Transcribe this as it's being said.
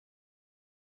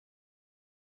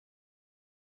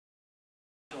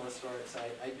historic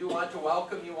site. I do want to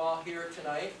welcome you all here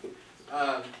tonight.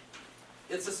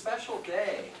 It's a special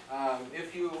day.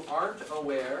 If you aren't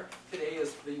aware, today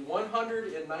is the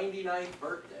 199th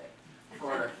birthday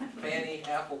for Fanny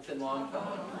Appleton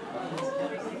Longfellow.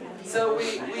 So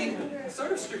we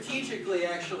sort of strategically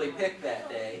actually picked that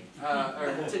day,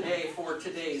 or today, for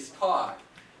today's talk,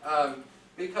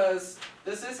 because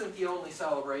this isn't the only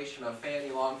celebration of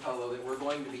Fanny Longfellow that we're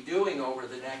going to be doing over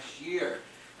the next year.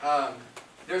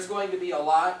 There's going to be a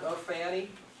lot of Fanny.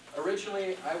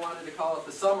 Originally, I wanted to call it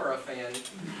the Summer of Fanny,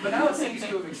 but now it seems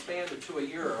to have expanded to a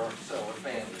year or so of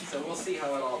Fanny, so we'll see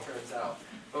how it all turns out.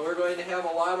 But we're going to have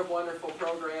a lot of wonderful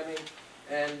programming,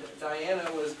 and Diana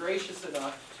was gracious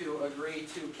enough to agree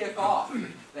to kick off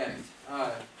that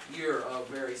year of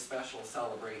very special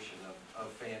celebration of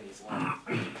Fanny's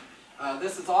life.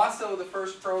 This is also the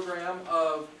first program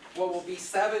of what will be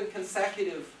 7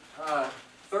 consecutive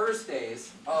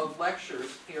Thursdays of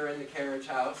lectures here in the Carriage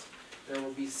House. There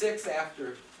will be 6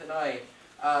 after tonight.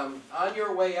 On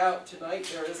your way out tonight,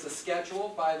 there is a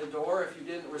schedule by the door. If you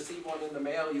didn't receive one in the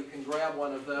mail, you can grab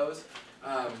one of those.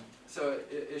 So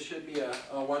it should be a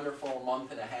wonderful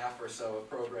month and a half or so of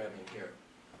programming here.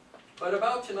 But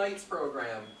about tonight's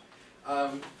program,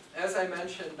 as I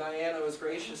mentioned, Diana was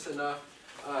gracious enough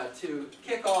to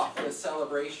kick off this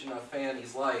celebration of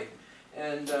Fanny's life.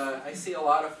 And I see a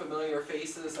lot of familiar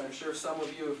faces. I'm sure some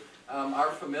of you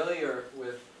are familiar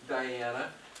with Diana.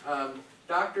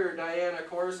 Dr. Diana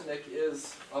Korzenik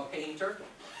is a painter.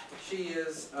 She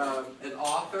is an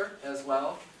author as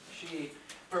well.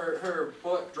 Her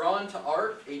book, Drawn to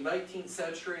Art, A 19th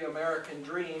Century American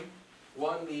Dream,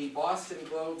 won the Boston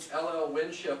Globe's L.L.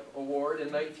 Winship Award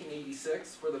in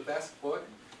 1986 for the best book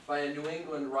by a New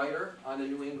England writer on a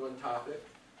New England topic.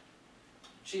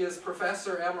 She is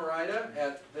Professor Emerita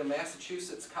at the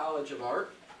Massachusetts College of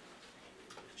Art.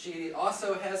 She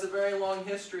also has a very long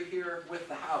history here with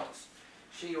the house.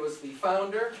 She was the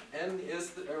founder and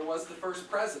was the first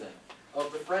president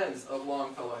of the Friends of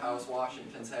Longfellow House,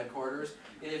 Washington's headquarters.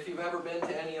 And if you've ever been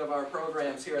to any of our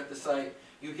programs here at the site,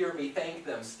 you hear me thank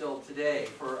them still today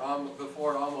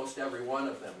before almost every one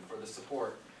of them for the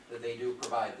support that they do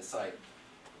provide the site.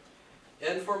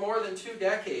 And for more than 2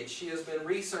 decades, she has been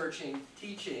researching,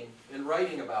 teaching, and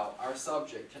writing about our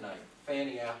subject tonight,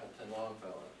 Fanny Appleton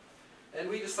Longfellow. And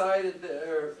we decided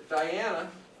that, Diana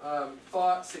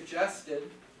suggested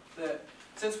that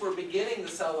since we're beginning the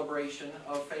celebration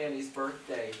of Fanny's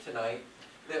birthday tonight,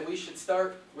 that we should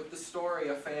start with the story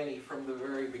of Fanny from the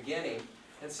very beginning.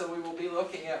 And so we will be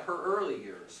looking at her early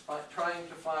years, trying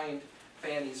to find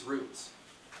Fanny's roots.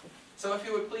 So if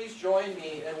you would please join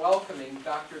me in welcoming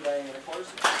Dr. Diana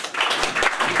Korzenik.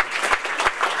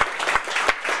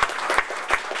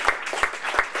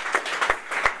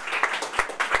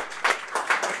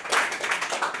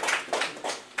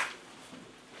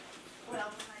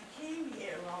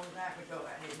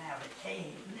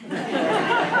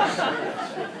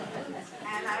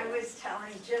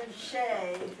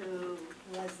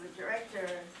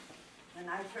 When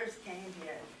I first came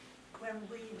here, when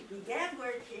we began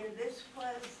work here, this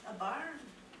was a barn.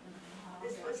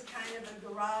 This was kind of a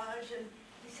garage, and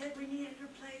he said we needed a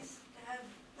place to have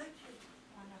lectures.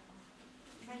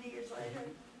 Many years later,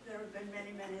 there have been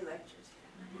many, many lectures here.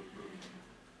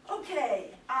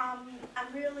 Okay, I'm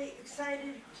really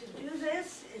excited to do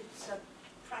this. It's a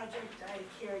project I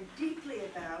care deeply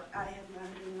about. I have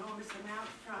learned an enormous amount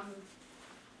from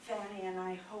Fanny, and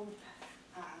I hope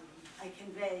I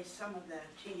convey some of that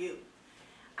to you.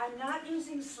 I'm not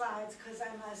using slides because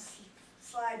I'm a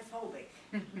slide phobic.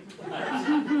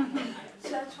 So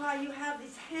that's why you have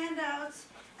these handouts,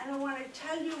 and I want to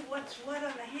tell you what's what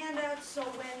on the handouts, so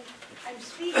when I'm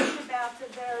speaking about the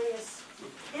various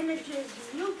images,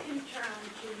 you can turn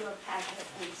to your packet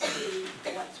and see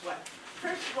what's what.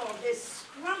 First of all, this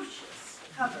scrumptious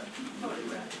cover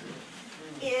photograph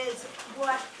is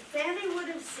what Fanny would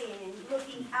have seen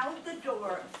looking out the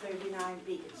door of 39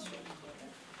 Beacon Street.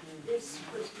 This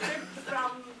was ripped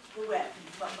from the web,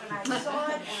 but when I saw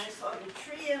it and I saw the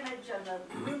tree image and the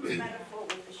roots metaphor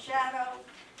with the shadow,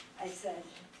 I said,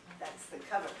 that's the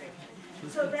cover picture.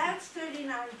 So that's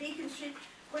 39 Beacon Street.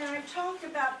 When I talked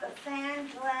about the fan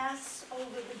glass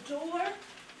over the door,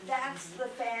 that's the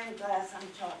fan glass I'm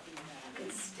talking about.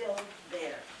 It's still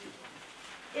there.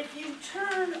 If you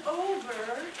turn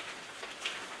over,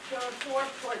 there are 4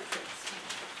 portraits.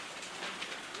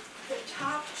 The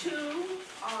top 2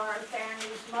 are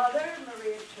Fanny's mother,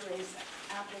 Maria Theresa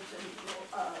Appleton,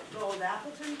 Gold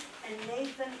Appleton, and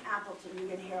Nathan Appleton. You're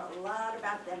going to hear a lot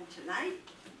about them tonight.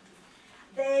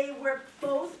 They were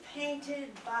both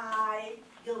painted by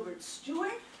Gilbert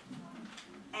Stuart.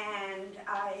 And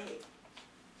I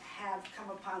have come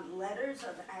upon letters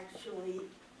of actually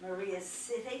Maria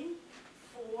sitting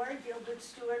for Gilbert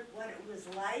Stuart, what it was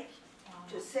like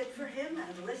to sit for him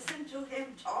and listen to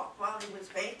him talk while he was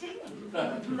painting.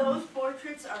 Those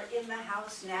portraits are in the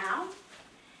house now.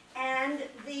 And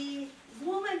the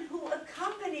woman who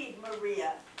accompanied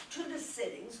Maria to the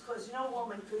sittings, because no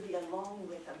woman could be alone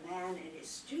with a man in his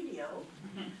studio,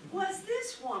 was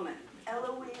this woman,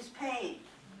 Eloise Payne,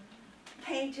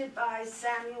 painted by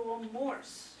Samuel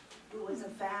Morse, who was a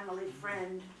family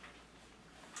friend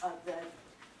of the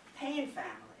Payne family.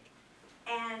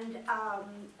 And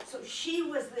so she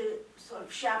was the sort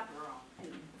of chaperone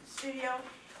in the studio.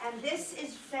 And this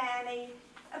is Fanny,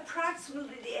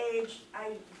 approximately the age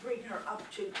I bring her up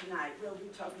to tonight. We'll be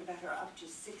talking about her up to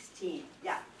 16.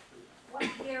 Yeah. What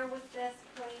year was this,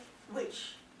 please?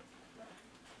 Which?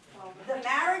 The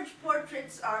marriage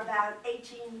portraits are about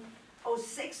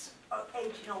 1806,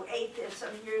 1808. There's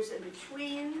some years in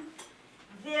between.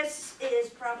 This is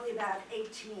probably about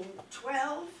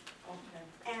 1812.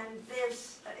 Okay. And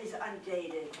this is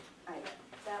undated.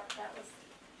 That was,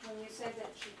 when you said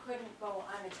that she couldn't go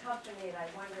unaccompanied, I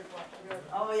wondered what your...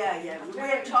 Oh, yeah.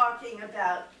 We're talking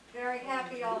about... Very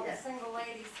happy all the Yes. single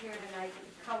ladies here tonight to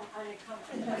come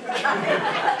unaccompanied.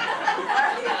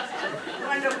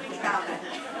 Wonderful comment.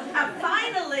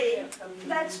 Finally,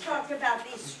 let's talk about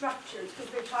these structures,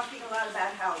 because we're talking a lot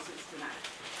about houses tonight.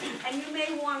 And you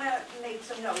may want to make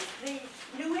some notes. The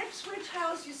New Ipswich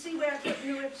house, you see where I put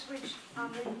New Ipswich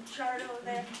on the chart over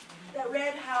there? The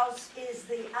red house is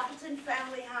the Appleton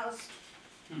family house,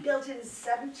 built in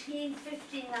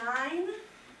 1759.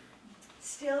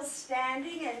 Still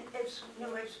standing in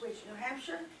New Ipswich, New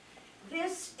Hampshire.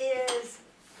 This is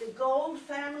the Gold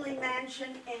family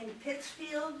mansion in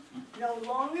Pittsfield, no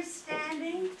longer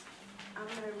standing. I'm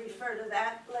going to refer to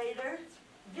that later.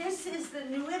 This is the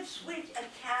New Ipswich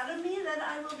Academy that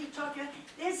I will be talking about.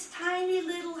 This tiny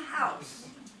little house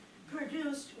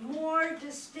produced more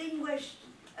distinguished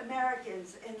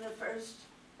Americans in the first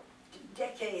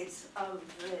decades of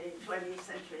the 20th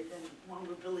century than one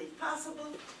would believe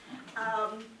possible.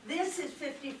 This is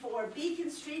 54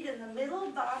 Beacon Street in the middle,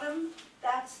 bottom.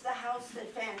 That's the house that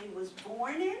Fanny was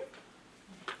born in.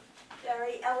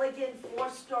 Very elegant,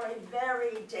 four-story,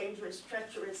 very dangerous,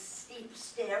 treacherous, steep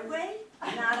stairway.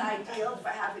 Not ideal for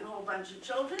having a whole bunch of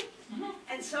children.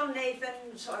 And so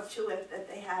Nathan saw to it that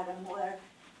they had a more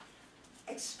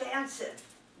expansive,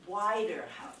 wider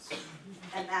house,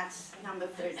 and that's number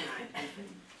 39.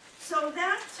 So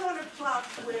that sort of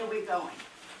plots where we're going.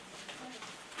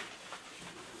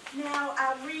 Now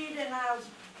I'll read and I'll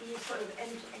be sort of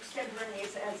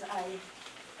extemporaneous as I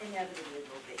inevitably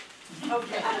will be.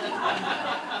 Okay.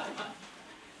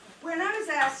 When I was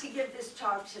asked to give this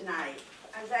talk tonight,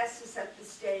 I was asked to set the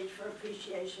stage for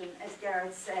appreciation, as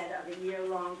Garrett said, of a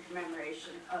year-long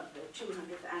commemoration of the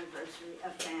 200th anniversary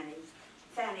of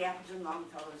Fanny Appleton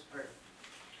Longfellow's birth.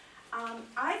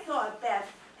 I thought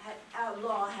Beth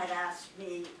Law had asked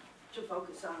me to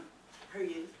focus on her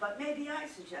youth, but maybe I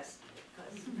suggested it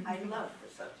because I love the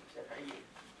subject of her youth.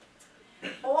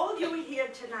 All you hear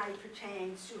tonight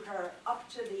pertains to her up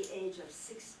to the age of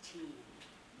 16.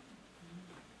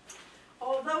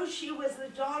 Although she was the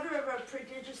daughter of a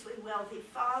prodigiously wealthy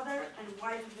father and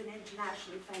wife of an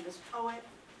internationally famous poet,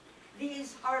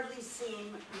 these hardly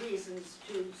seem reasons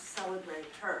to celebrate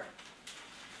her.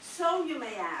 So you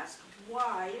may ask,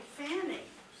 why Fanny?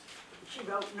 She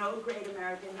wrote no great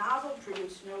American novel,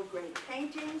 produced no great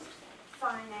paintings,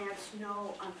 financed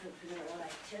no entrepreneurial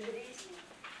activities,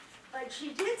 but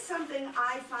she did something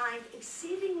I find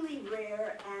exceedingly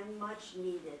rare and much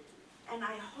needed, and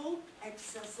I hope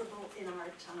accessible in our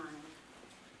time.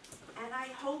 And I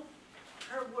hope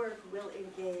her work will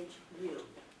engage you.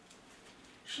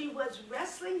 She was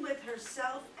wrestling with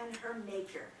herself and her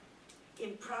maker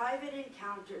in private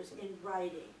encounters in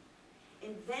writing,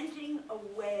 inventing a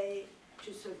way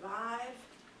to survive,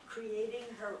 creating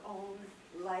her own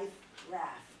life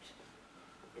raft.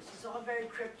 This is all very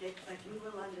cryptic, but you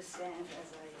will understand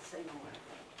as I say more.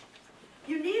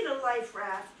 You need a life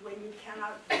raft when you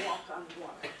cannot walk on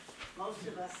water. Most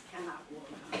of us cannot walk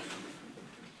on water.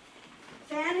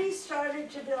 Fanny started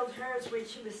to build hers when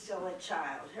she was still a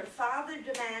child. Her father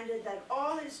demanded that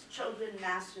all his children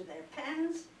master their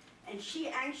pens, and she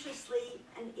anxiously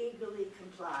and eagerly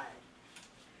complied.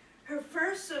 Her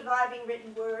first surviving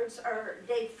written words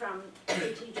date from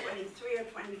 1823 or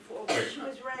 24, when she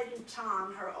was writing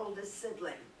Tom, her oldest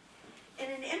sibling. In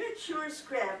an immature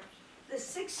script, the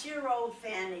 6-year-old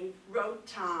Fanny wrote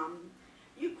Tom,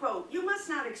 You quote, "You must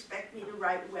not expect me to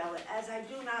write well, as I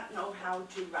do not know how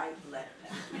to write letters."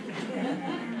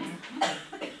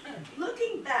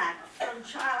 Looking back from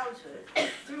childhood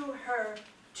through her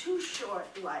too short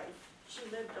life, she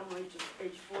lived only to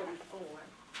age 44,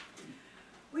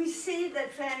 we see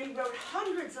that Fanny wrote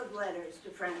hundreds of letters to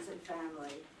friends and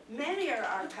family. Many are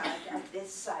archived at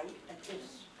this site, at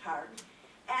this park,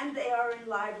 and they are in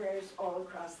libraries all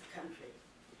across the country.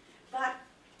 But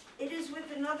it is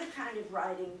with another kind of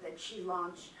writing that she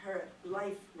launched her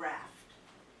life raft.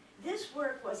 This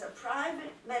work was a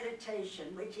private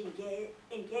meditation which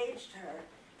engaged her,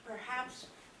 perhaps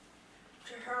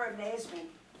to her amazement,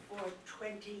 for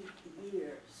 20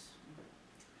 years.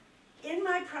 In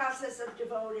my process of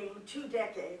devoting 2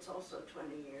 decades, also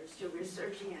 20 years, to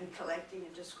researching and collecting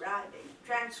and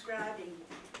transcribing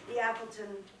the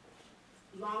Appleton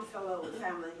Longfellow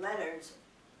family letters,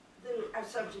 our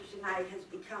subject tonight has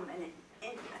become an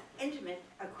intimate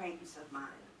acquaintance of mine.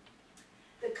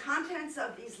 The contents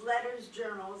of these letters,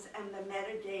 journals, and the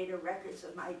metadata records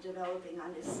of my developing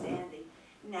understanding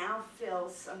now fill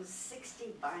some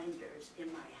 60 binders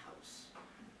in my house.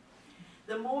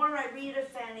 The more I read of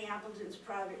Fanny Appleton's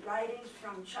private writings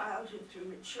from childhood through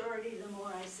maturity, the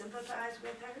more I sympathize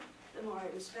with her, the more I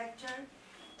respect her,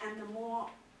 and the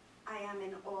more I am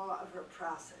in awe of her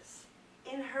process.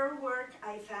 In her work,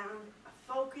 I found a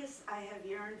focus I have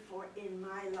yearned for in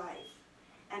my life,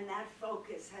 and that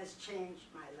focus has changed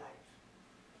my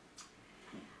life.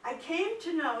 I came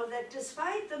to know that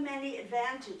despite the many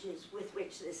advantages with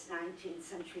which this 19th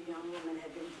century young woman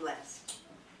had been blessed,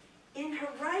 in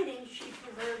her writing she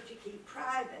preferred to keep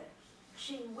private.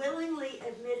 She willingly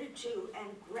admitted to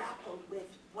and grappled with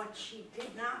what she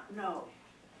did not know.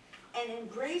 And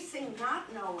embracing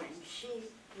not knowing, she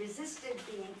resisted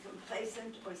being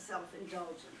complacent or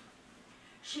self-indulgent.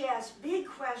 She asked big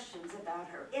questions about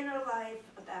her inner life,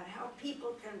 about how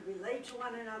people can relate to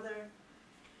one another.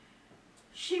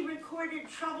 She recorded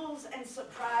troubles and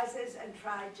surprises and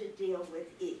tried to deal with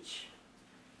each.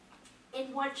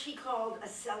 In what she called a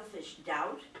selfish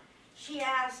doubt, she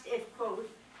asked if, quote,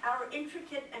 "our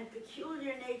intricate and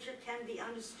peculiar nature can be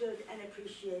understood and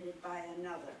appreciated by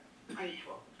another,"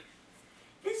 unquote.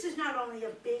 This is not only a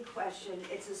big question,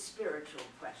 it's a spiritual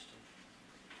question.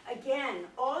 Again,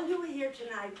 all you will hear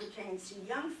tonight pertains to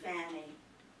young Fanny,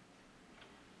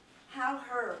 how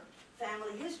her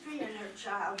family history and her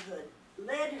childhood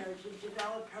led her to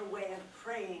develop her way of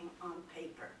praying on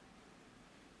paper.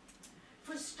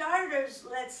 For starters,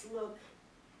 let's look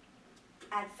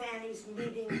at Fanny's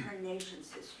meeting her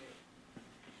nation's history.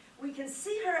 We can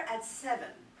see her at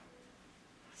 7,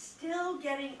 still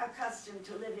getting accustomed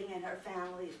to living in her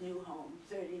family's new home,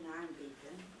 39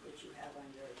 Beacon, which you have on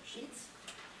your sheets.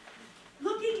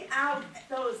 Looking out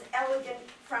those elegant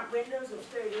front windows of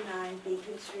 39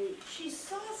 Beacon Street, she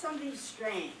saw something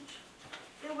strange.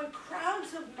 There were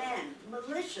crowds of men,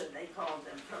 militia they called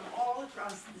them, from all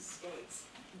across the states,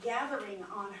 gathering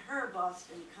on her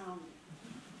Boston Common.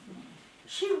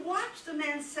 She watched the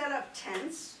men set up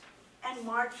tents and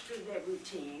march through their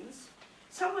routines.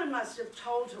 Someone must have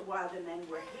told her why the men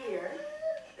were here.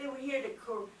 They were here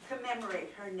to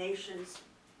commemorate her nation's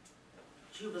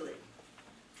jubilee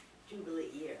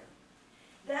year.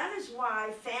 That is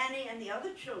why Fanny and the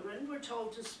other children were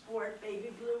told to sport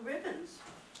baby blue ribbons,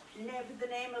 with the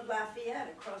name of Lafayette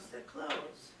across their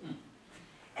clothes.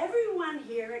 Everyone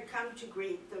here had come to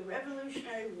greet the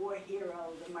Revolutionary War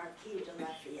hero, the Marquis de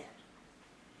Lafayette.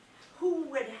 Who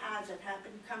would have it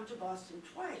happen to come to Boston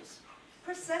twice,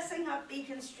 processing up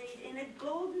Beacon Street in a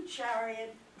golden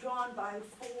chariot drawn by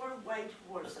 4 white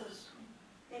horses?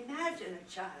 Imagine a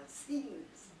child seeing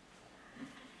this.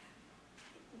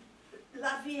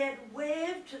 Lafayette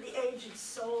waved to the aged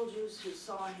soldiers who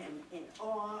saw him in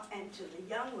awe, and to the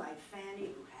young like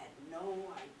Fanny, who had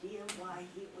no idea why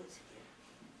he was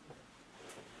here.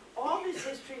 All this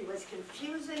history was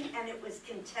confusing and it was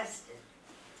contested.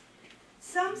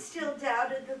 Some still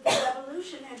doubted that the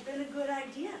revolution had been a good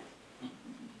idea.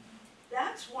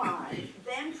 That's why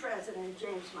then-President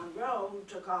James Monroe, who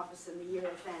took office in the year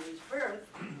of Fanny's birth,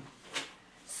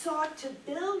 sought to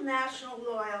build national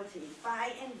loyalty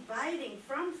by inviting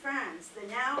from France the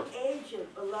now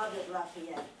aged, beloved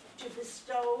Lafayette to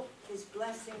bestow his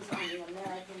blessings on the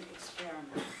American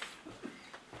experiment.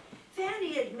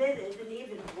 Fanny admitted and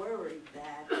even worried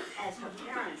that, as her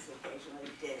parents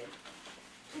occasionally did,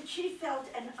 that she felt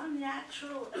an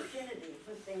unnatural affinity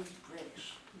for things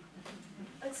British.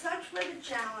 But such were the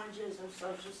challenges of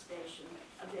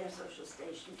their social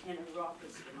station in a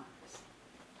raucous democracy.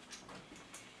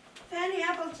 Fanny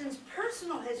Appleton's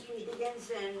personal history begins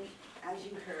in, as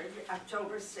you heard,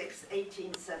 October 6,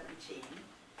 1817,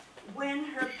 when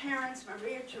her parents,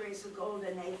 Maria Theresa Gold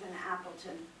and Nathan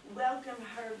Appleton, welcomed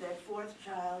her, their fourth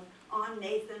child, on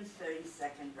Nathan's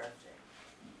 32nd birthday.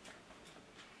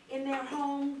 In their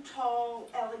home, tall,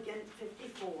 elegant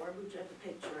 54, which I have a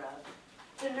picture of,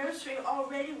 the nursery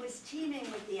already was teeming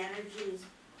with the energies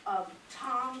of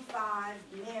Tom 5,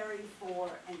 Mary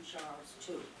 4, and Charles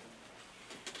 2.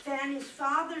 Fanny's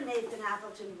father, Nathan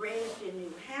Appleton, raised in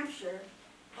New Hampshire,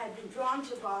 had been drawn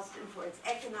to Boston for its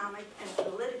economic and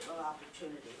political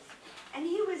opportunities, and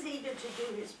he was eager to do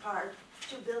his part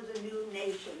to build a new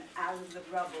nation out of the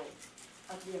rubble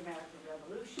of the American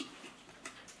Revolution.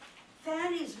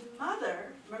 Fanny's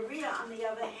mother, Maria, on the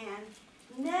other hand,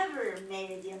 never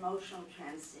made the emotional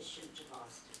transition to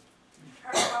Boston.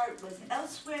 Her heart was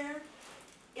elsewhere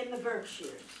in the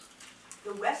Berkshires,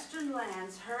 the western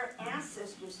lands her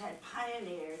ancestors had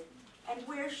pioneered, and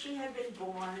where she had been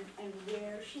born and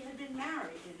where she had been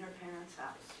married in her parents'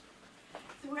 house.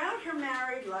 Throughout her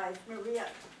married life,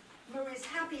 Maria's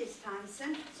happiest time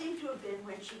seemed to have been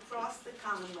when she crossed the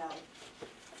Commonwealth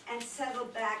and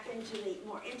settled back into the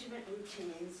more intimate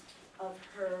routines of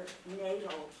her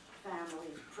natal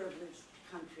family's privileged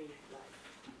country life.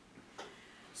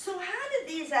 So how did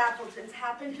these Appletons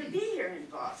happen to be here in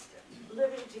Boston,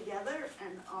 living together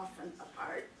and often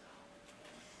apart?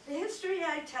 The history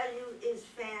I tell you is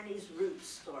Fanny's roots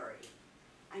story.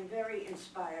 I'm very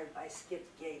inspired by Skip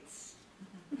Gates'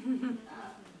 Roots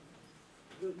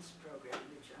program,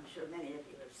 which I'm sure many of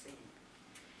you have seen.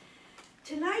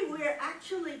 Tonight we're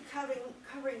actually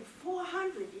covering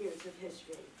 400 years of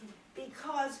history,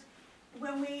 because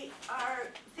when we are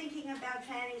thinking about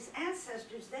Fanny's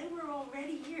ancestors, they were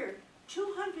already here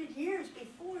 200 years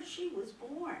before she was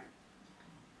born.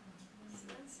 So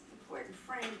that's an important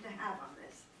frame to have on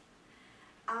this.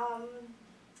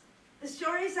 The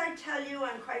stories I tell you,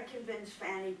 I'm quite convinced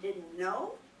Fanny didn't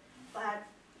know, but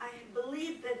I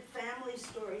believe that family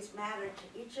stories matter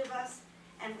to each of us,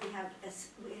 and we have a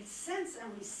sense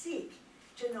and we seek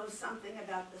to know something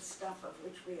about the stuff of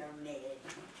which we are made.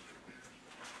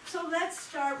 So let's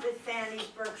start with Fanny's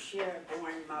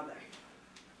Berkshire-born mother.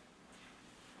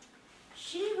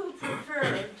 She, who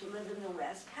preferred to live in the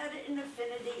West, had an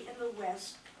affinity in the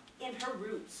West in her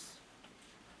roots.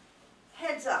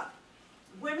 Heads up,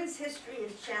 women's history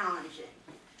is challenging.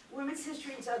 Women's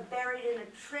histories are buried in a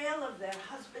trail of their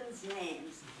husbands'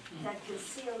 names that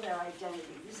conceal their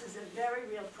identity. This is a very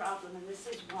real problem, and this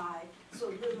is why so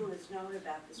little is known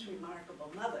about this remarkable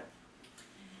mother.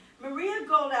 Maria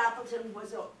Gold Appleton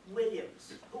was a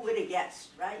Williams. Who would have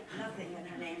guessed, right? Nothing in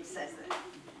her name says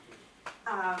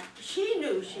that. She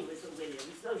knew she was a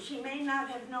Williams, though she may not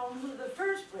have known who the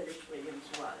first British Williams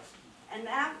was. And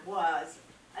that was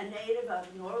a native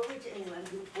of Norwich, England,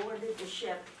 who boarded the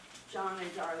ship John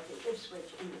and Dorothy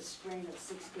Ipswich in the spring of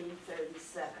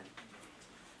 1637.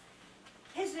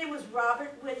 His name was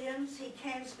Robert Williams. He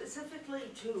came specifically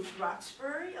to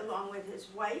Roxbury along with his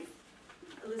wife,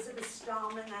 Elizabeth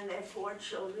Stallman, and their 4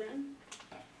 children.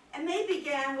 And they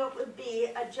began what would be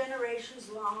a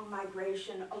generations-long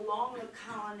migration along the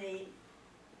colony,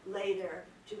 later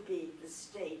to be the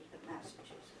state of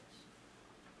Massachusetts.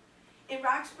 In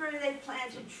Roxbury, they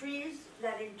planted trees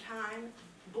that in time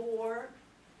bore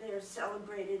their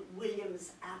celebrated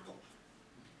Williams apple.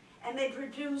 And they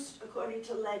produced, according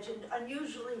to legend,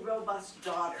 unusually robust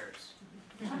daughters.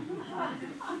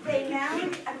 They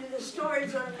married, I mean, the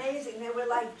stories are amazing. They were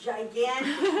like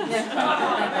gigantic,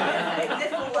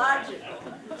 mythological.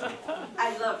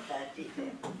 I love that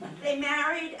detail. They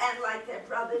married and, like their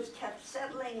brothers, kept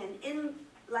settling in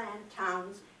inland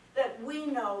towns that we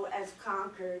know as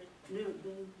Concord,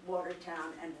 Newton,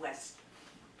 Watertown, and Weston.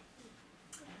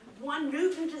 One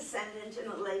Newton descendant in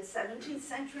the late 17th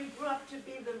century grew up to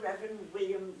be the Reverend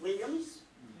William Williams,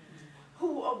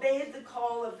 who obeyed the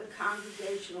call of the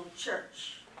Congregational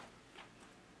Church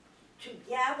to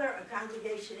gather a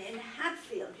congregation in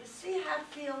Hatfield. You see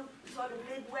Hatfield sort of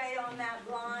midway on that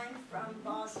line from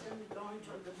Boston going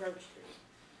toward the Berkshires.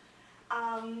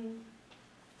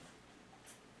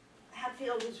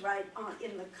 Hatfield was right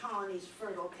in the colony's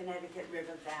fertile Connecticut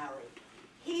River Valley.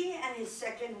 He and his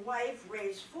second wife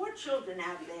raised 4 children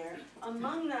out there.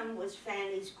 Among them was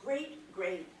Fanny's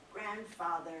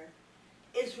great-great-grandfather,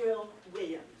 Israel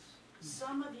Williams.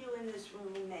 Some of you in this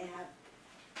room may have,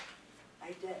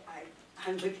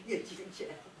 I'm looking at you,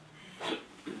 Jill,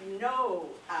 know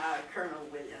Colonel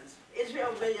Williams.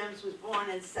 Israel Williams was born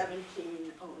in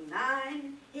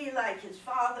 1709. He, like his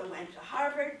father, went to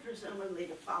Harvard, presumably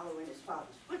to follow in his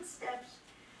father's footsteps,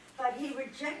 but he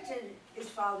rejected his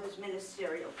father's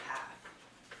ministerial path.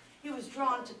 He was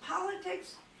drawn to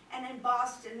politics and in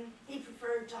Boston, he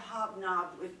preferred to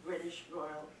hobnob with British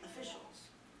royal officials.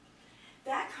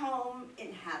 Back home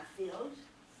in Hatfield,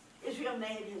 Israel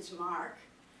made his mark,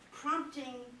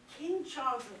 prompting King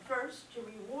Charles I to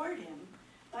reward him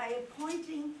by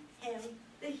appointing him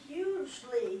the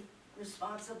hugely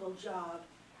responsible job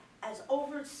as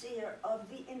overseer of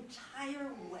the entire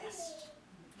West.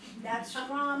 That's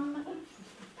from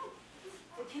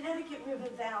the Connecticut River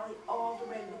Valley all the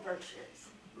way to the Berkshires.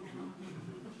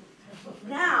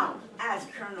 Now, as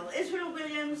Colonel Israel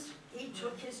Williams, he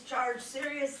took his charge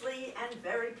seriously and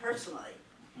very personally.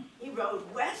 He rode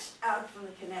west out from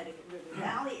the Connecticut River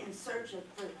Valley in search of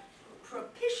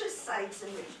propitious sites in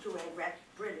which to erect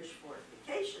British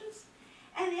fortifications,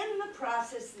 and in the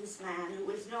process, this man, who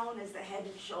was known as the head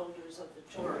and shoulders of the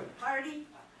Tory party,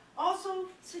 also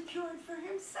secured for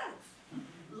himself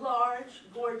large,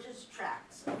 gorgeous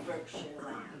tracts of Berkshire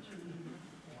land.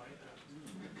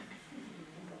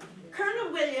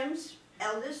 Colonel Williams'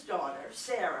 eldest daughter,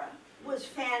 Sarah, was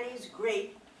Fanny's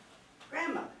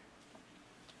great-grandmother.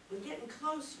 We're getting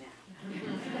close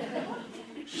now.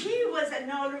 She was a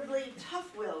notably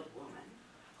tough-willed woman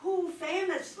who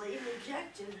famously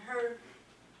rejected her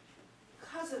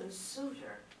cousin's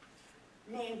suitor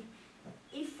named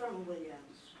Ephraim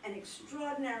Williams, an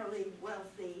extraordinarily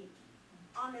wealthy,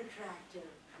 unattractive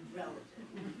relative.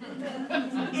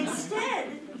 Instead,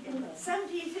 in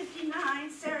 1759,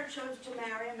 Sarah chose to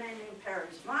marry a man named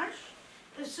Paris Marsh.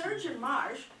 The surgeon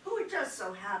Marsh, who it just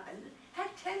so happened,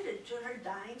 had tended to her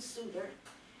dying suitor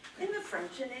in the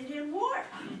French and Indian War.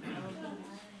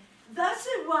 Thus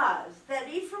it was that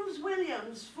Ephraim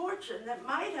Williams' fortune that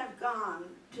might have gone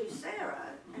to Sarah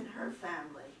and her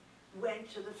family went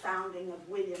to the founding of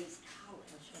Williams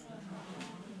College.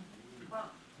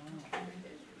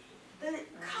 The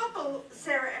couple,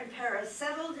 Sarah and Paris,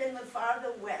 settled in the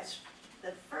further west,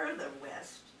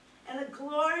 in a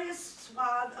glorious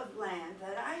swath of land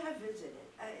that I have visited.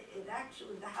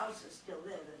 The house is still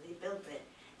there that they built it,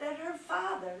 that her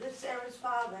father, Sarah's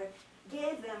father,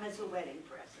 gave them as a wedding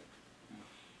present.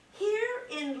 Here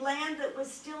in land that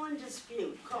was still in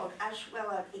dispute, called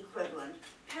Ashwellet equivalent,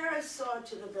 Paris saw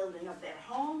to the building of their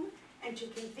home and to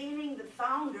convening the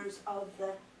founders of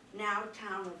the now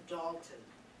town of Dalton,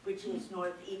 which is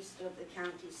northeast of the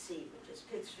county seat, which is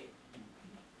Pittsfield.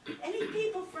 Any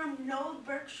people from no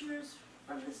Berkshires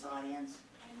from this audience?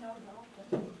 I know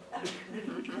Dalton.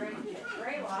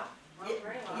 Greylock.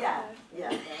 Yeah,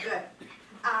 good.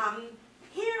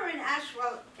 Here in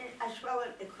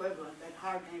Ashwellet equivalent, that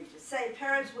hard name to say,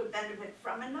 Paris would benefit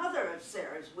from another of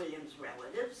Sarah's Williams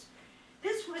relatives.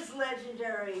 This was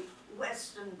legendary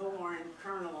Western-born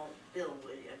Colonel Bill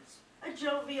Williams, a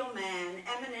jovial man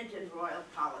eminent in royal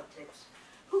politics,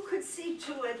 who could see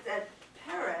to it that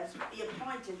Paris be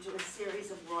appointed to a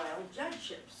series of royal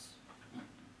judgeships.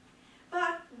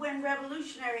 But when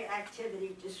revolutionary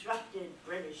activity disrupted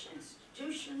British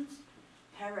institutions,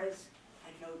 Paris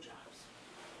had no jobs.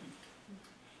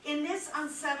 In this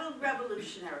unsettled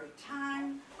revolutionary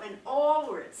time, when all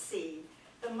were at sea,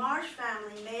 the Marsh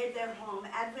family made their home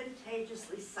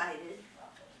advantageously sited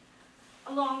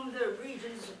along the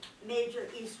region's major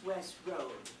east-west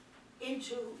road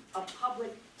into a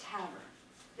public tavern.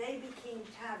 They became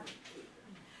tavern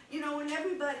people. You know, when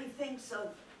everybody thinks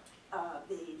of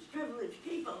these privileged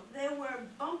people, there were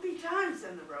bumpy times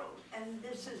in the road, and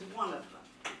this is one of them.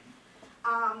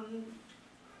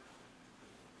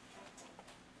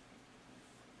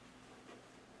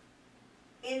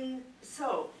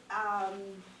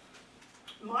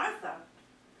 Martha,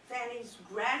 Fanny's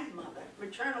grandmother,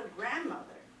 maternal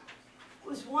grandmother,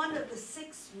 was one of the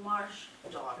 6 Marsh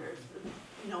daughters,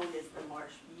 known as the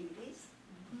Marsh Beauties,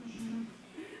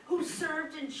 who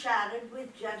served and chatted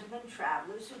with gentlemen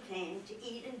travelers who came to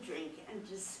eat and drink and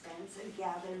dispense and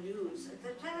gather news at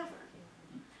the tavern.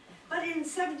 But in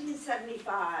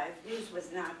 1775, news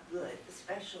was not good,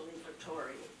 especially for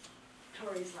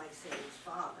Tories like Sarah's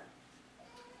father.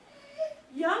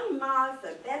 Young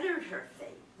Martha bettered her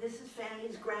fate, this is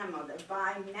Fanny's grandmother,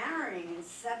 by marrying in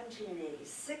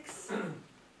 1786,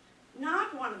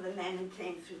 not one of the men who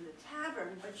came through the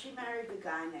tavern, but she married the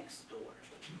guy next door.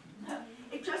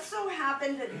 It just so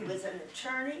happened that he was an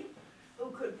attorney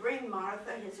who could bring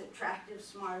Martha, his attractive,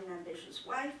 smart, and ambitious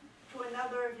wife, to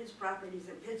another of his properties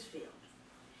in Pittsfield.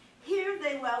 Here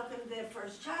they welcomed their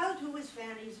first child, who was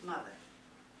Fanny's mother.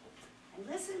 And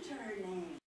listen to her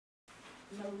name,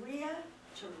 Maria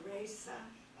Theresa.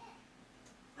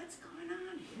 What's going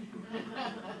on here?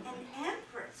 An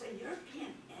empress, a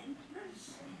European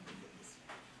empress?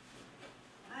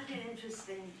 What an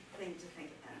interesting thing to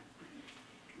think about.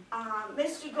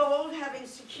 Mr. Gold, having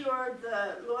secured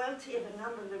the loyalty of a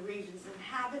number of the region's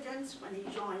inhabitants when he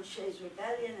joined Shays'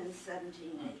 Rebellion in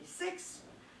 1786,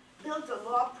 built a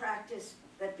law practice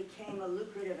that became a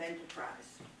lucrative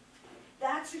enterprise.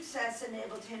 That success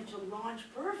enabled him to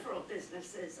launch peripheral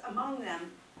businesses, among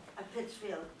them a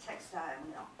Pittsfield textile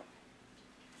mill.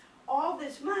 All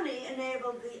this money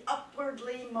enabled the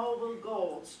upwardly mobile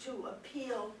Golds to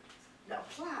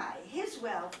apply his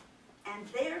wealth and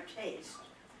their taste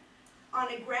on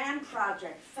a grand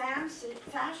project,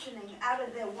 fashioning out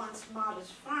of their once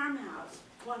modest farmhouse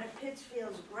one of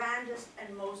Pittsfield's grandest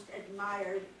and most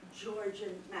admired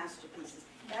Georgian masterpieces.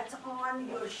 That's on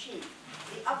your sheet,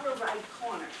 the upper right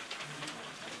corner.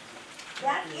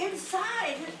 That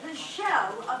inside the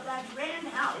shell of that grand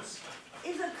house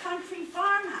is a country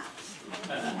farmhouse.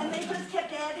 And they just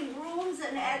kept adding rooms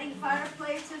and adding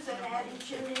fireplaces and adding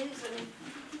chimneys, and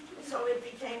so it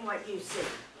became what you see.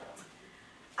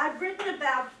 I've written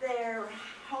about their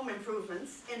home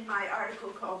improvements in my article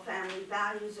called Family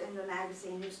Values in the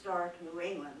magazine Historic New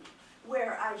England,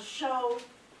 where I show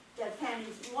that Fanny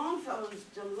Longfellow's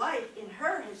delight in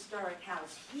her historic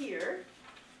house here,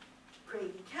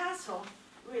 Craigie Castle,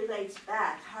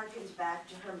 harkens back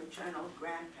to her maternal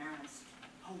grandparents'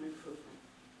 home improvement.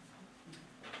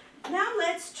 Now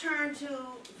let's turn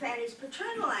to Fanny's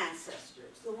paternal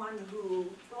ancestors, the ones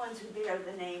who bear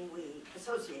the name we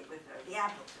associate with her, the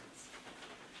Appletons.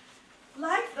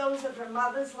 Like those of her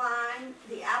mother's line,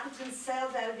 the Appletons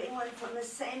sailed out of England from the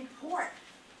same port,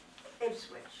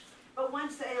 Ipswich. But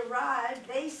once they arrived,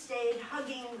 they stayed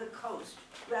hugging the coast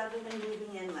rather than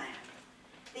moving inland.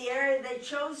 The area they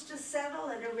chose to settle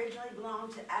had originally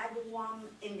belonged to Agawam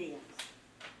Indians.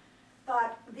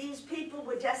 But these people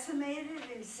were decimated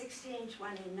in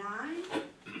 1629,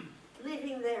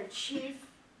 leaving their chief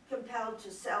compelled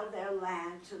to sell their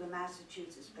land to the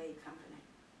Massachusetts Bay Company.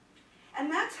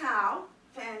 And that's how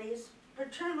Fanny's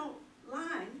paternal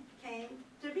line came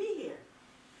to be here.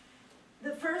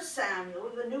 The first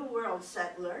Samuel, the New World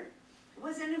settler,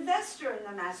 was an investor in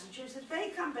the Massachusetts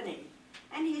Bay Company,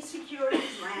 and he secured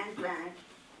his land grant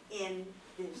in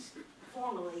this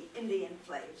formerly Indian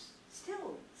place,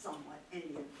 still somewhat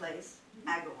Indian place,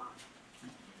 Agawam.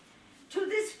 To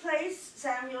this place,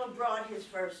 Samuel brought his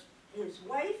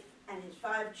wife and his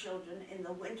 5 children in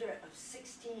the winter of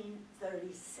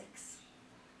 1636.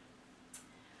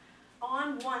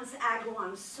 On once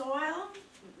Agawam soil,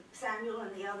 Samuel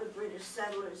and the other British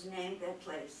settlers named their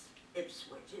place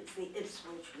Ipswich. It's the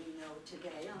Ipswich we know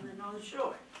today on the North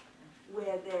Shore,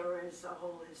 where there is a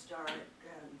whole historic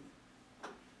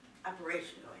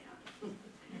operation going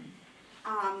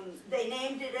on. They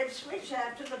named it Ipswich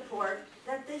after the port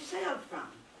that they sailed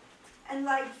from. And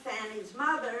like Fanny's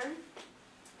mother's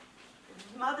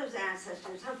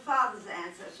ancestors, her father's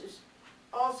ancestors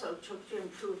also took to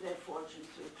improve their fortunes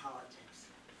through politics.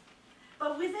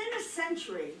 But within a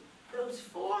century, those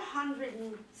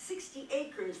 460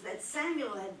 acres that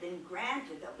Samuel had been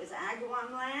granted, that was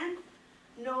Agawam land,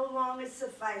 no longer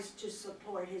sufficed to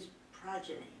support his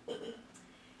progeny.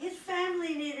 His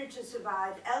family needed to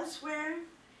survive elsewhere,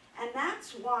 and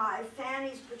that's why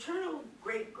Fanny's paternal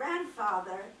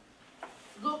great-grandfather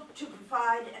looked to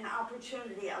provide an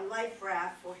opportunity, a life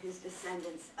raft for his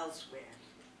descendants elsewhere.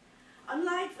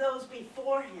 Unlike those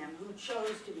before him who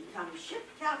chose to become ship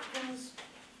captains,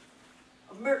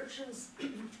 merchants,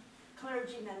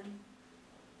 clergymen,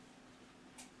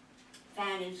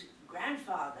 Fanny's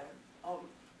grandfather, or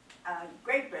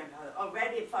great-grandfather,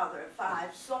 already a father of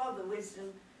 5, saw the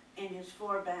wisdom in his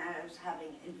forebears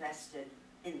having invested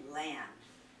in land.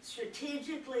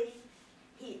 Strategically,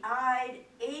 he eyed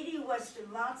 80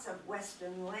 western lots of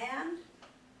western land.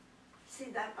 See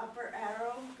that upper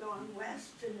arrow going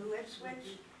west to New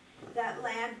Ipswich? That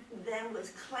land then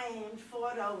was claimed,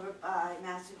 fought over by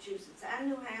Massachusetts and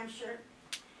New Hampshire.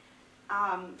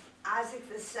 Isaac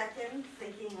II,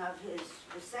 thinking of his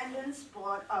descendants,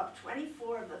 bought up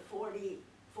 24 of the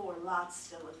 44 lots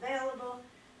still available,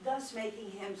 thus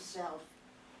making himself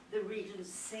the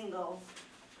region's single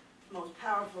most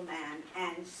powerful man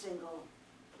and single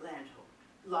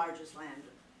largest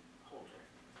landholder.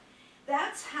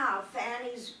 That's how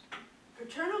Fanny's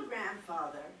paternal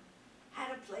grandfather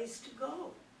had a place to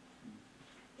go.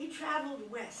 He traveled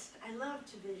west. I love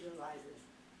to visualize this.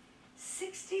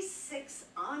 66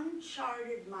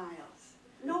 uncharted miles.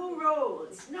 No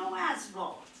roads, no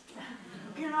asphalt.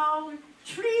 You know,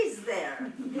 trees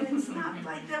there. It's not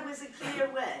like there was a clear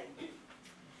way.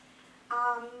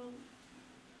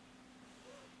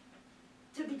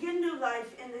 To begin new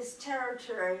life in this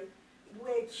territory,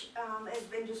 which has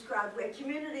been described where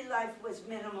community life was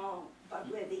minimal, but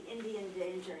where the Indian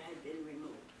danger had been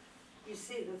removed. you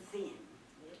see the theme.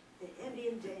 The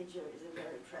Indian danger is a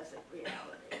very present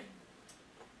reality.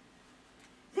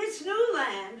 This new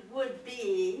land would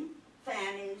be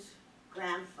Fanny's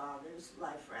grandfather's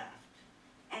life raft,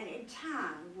 and in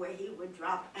town where he would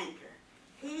drop anchor.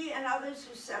 He and others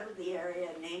who settled the area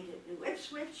named it New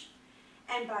Ipswich,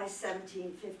 and by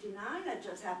 1759, that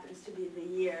just happens to be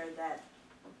the year that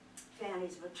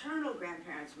Fanny's maternal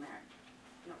grandparents married.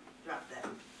 No, drop that.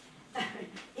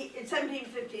 In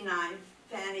 1759,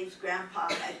 Fanny's grandpa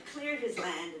had cleared his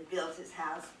land and built his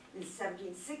house. In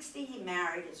 1760, he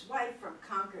married his wife from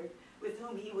Concord, with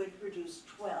whom he would produce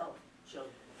 12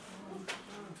 children.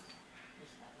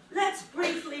 Let's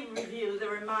briefly review the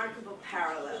remarkable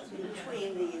parallels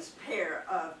between these pair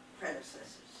of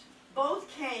predecessors. Both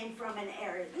came from an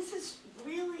area, this is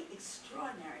really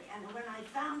extraordinary, and when I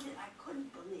found it, I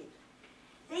couldn't believe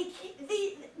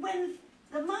it. When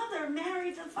the mother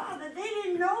married the father, they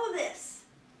didn't know this.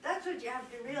 That's what you have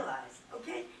to realize,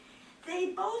 okay?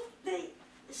 The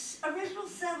original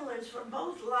settlers from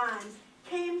both lines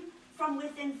came from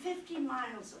within 50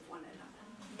 miles of one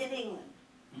another in England.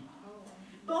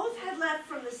 Both had left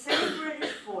from the same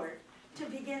British port to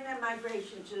begin their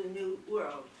migration to the New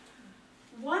World.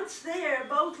 Once there,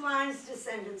 both lines'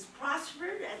 descendants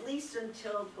prospered, at least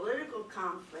until political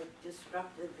conflict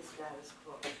disrupted the status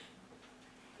quo.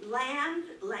 Land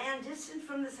distant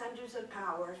from the centers of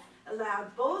power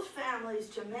allowed both families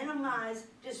to minimize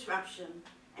disruption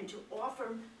and to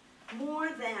offer more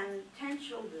than 10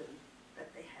 children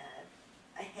that they had,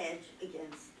 a hedge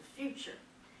against the future.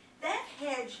 That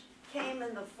hedge came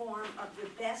in the form of the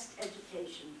best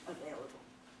education available.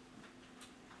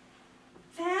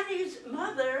 Fanny's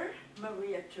mother,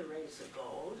 Maria Theresa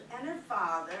Gold, and her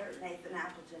father, Nathan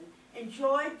Appleton,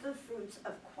 enjoyed the fruits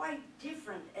of quite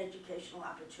different educational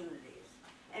opportunities,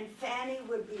 and Fanny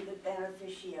would be the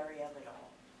beneficiary of it all.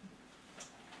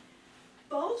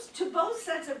 To both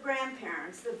sets of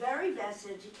grandparents, the very best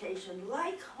education,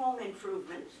 like home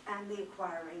improvement and the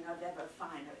acquiring of ever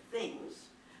finer things,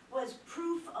 was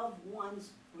proof of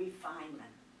one's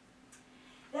refinement.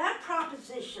 That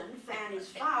proposition Fanny's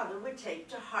father would take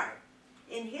to heart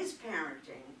in his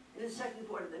parenting in the second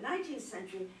quarter of the 19th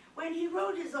century when he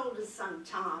wrote his oldest son,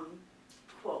 Tom,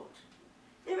 quote,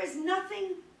 "There is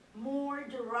nothing more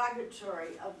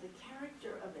derogatory of the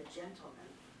character of a gentleman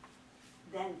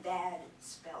than bad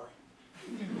spelling.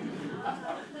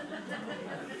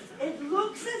 It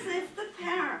looks as if the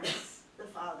parents," the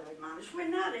father admonished, "were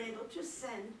not able to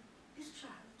send his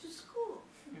child to school.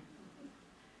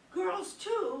 Girls,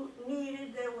 too,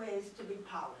 needed their ways to be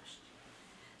polished."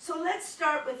 So let's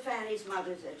start with Fanny's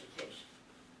mother's education.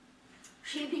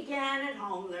 She began at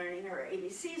home learning her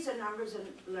ABCs, her numbers, and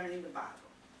learning the Bible.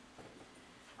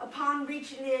 Upon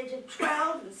reaching the age of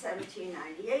 12 in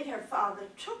 1798, her father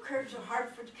took her to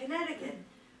Hartford, Connecticut,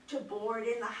 to board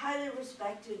in the highly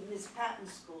respected Miss Patton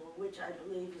School, which I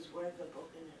believe is worth a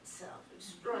book in itself.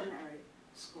 Extraordinary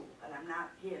school, but I'm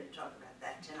not here to talk about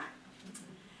that tonight.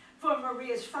 For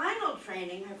Maria's final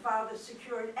training, her father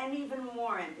secured an even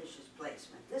more ambitious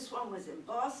placement. This one was in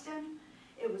Boston.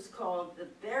 It was called the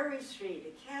Berry Street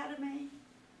Academy.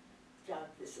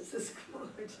 This is the school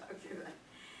we're talking about.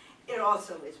 It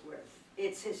also is worth,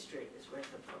 its history is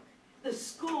worth a book. The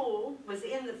school was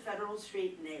in the Federal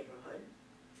Street neighborhood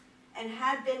and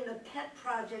had been the pet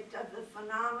project of the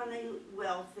phenomenally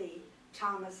wealthy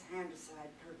Thomas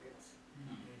Handyside Perkins.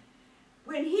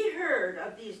 When he heard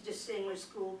of these distinguished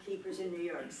school keepers in New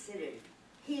York City,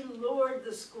 he lured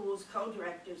the school's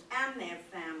co-directors and their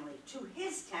family to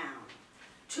his town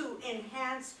to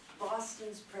enhance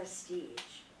Boston's prestige.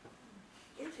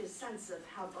 Give you a sense of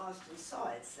how Boston saw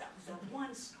itself, that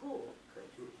one school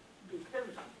could be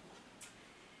pivotal.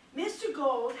 Mr.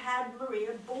 Gold had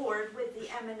Maria board with the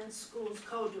eminent school's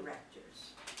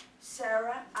co-directors,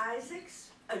 Sarah Isaacs,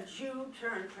 a Jew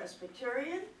turned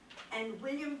Presbyterian, and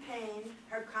William Payne,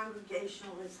 her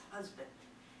Congregationalist husband.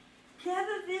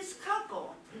 Together, this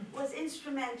couple was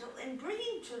instrumental in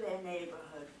bringing to their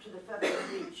neighborhood, to the Federal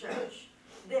Free Church,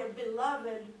 their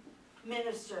beloved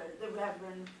minister, the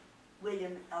Reverend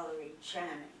William Ellery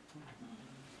Channing,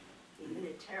 the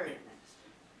Unitarian minister.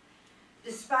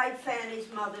 Despite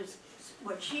Fanny's mother's,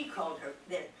 what she called her,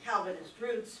 their Calvinist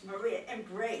roots, Maria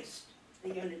embraced the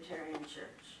Unitarian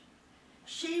Church.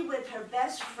 She, with her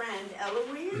best friend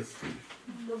Eloise,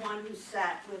 the one who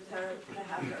sat with her to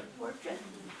have her portrait,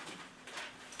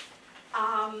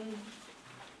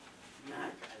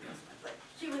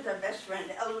 she was her best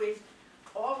friend Eloise,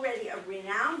 already a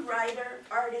renowned writer,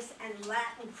 artist, and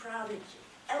Latin prodigy.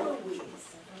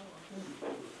 Eloise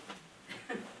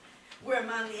were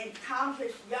among the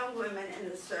accomplished young women in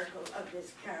the circle of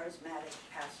this charismatic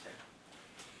pastor.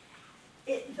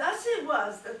 Thus it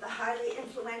was that the highly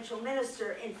influential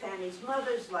minister in Fanny's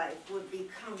mother's life would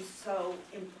become so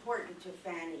important to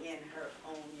Fanny in her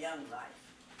own young life.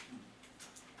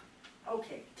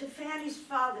 Okay, to Fanny's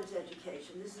father's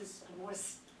education, this is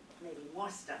maybe more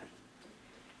stunning.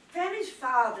 Fanny's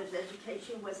father's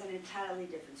education was an entirely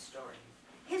different story.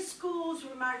 His school's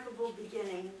remarkable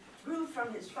beginning grew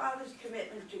from his father's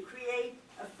commitment to create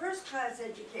a first-class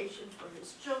education for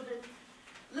his children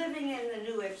living in the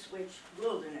New Ipswich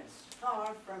wilderness,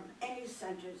 far from any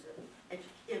centers of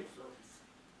influence.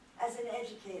 As an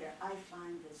educator, I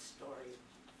find this story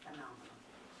phenomenal.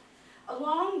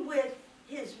 Along with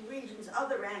his region's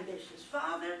other ambitious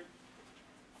father,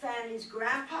 Fanny's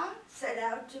grandpa set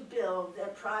out to build their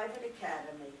private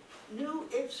academy, New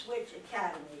Ipswich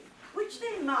Academy, which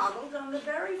they modeled on the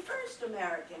very first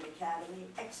American academy,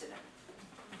 Exeter.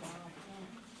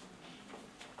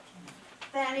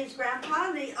 Fanny's grandpa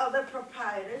and the other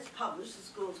proprietors published the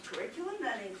school's curriculum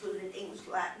that included English,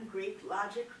 Latin, Greek,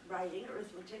 logic, writing,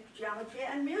 arithmetic, geometry,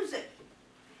 and music.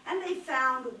 And they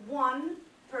found one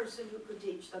person who could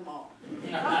teach them all.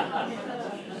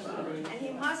 And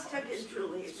he must have been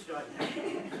truly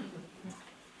extraordinary.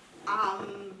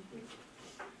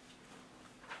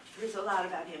 There's a lot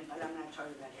about him, but I'm not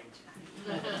talking about him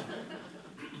tonight.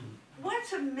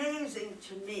 What's amazing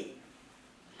to me,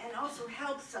 and also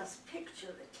helps us picture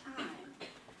the time,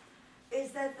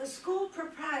 is that the school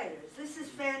proprietors, this is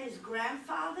Fanny's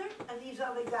grandfather and these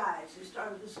other guys who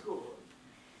started the school,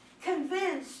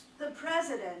 convinced the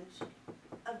president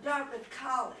of Dartmouth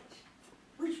College,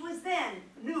 which was then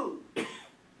new,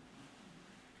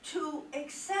 to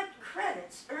accept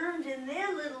credits earned in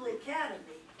their little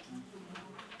academy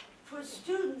for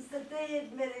students that they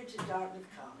admitted to Dartmouth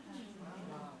College.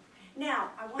 Now,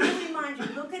 I want to remind you,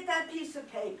 look at that piece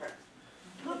of paper.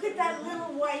 Look at that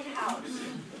little white house.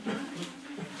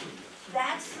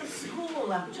 That's the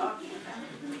school I'm talking about.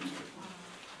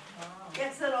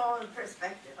 Gets it all in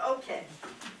perspective. Okay.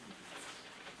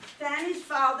 Fanny's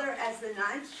father, as the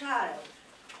 9th child,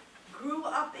 grew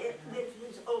up with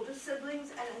his older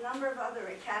siblings and a number of other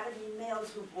academy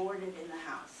males who boarded in the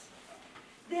house.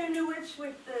 Their New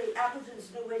Ipswich, the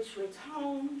Appleton's New Ipswich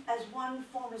home, as one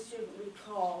former student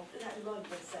recalled, and I love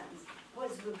this sentence,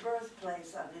 was the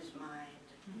birthplace of his mind.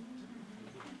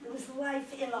 It was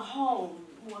life in the home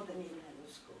more than even in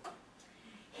the school.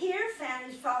 Here,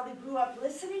 Fanny's father grew up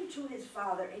listening to his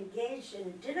father engaged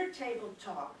in dinner table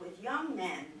talk with young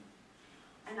men,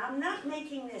 and I'm not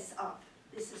making this up.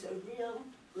 This is a real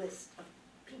list of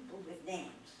people with names.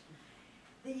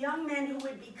 The young men who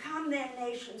would become their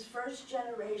nation's first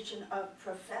generation of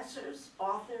professors,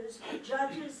 authors,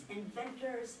 judges,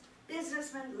 inventors,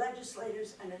 businessmen,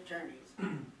 legislators, and attorneys.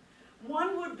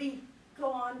 One would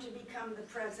go on to become the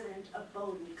president of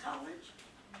Bowdoin College,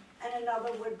 and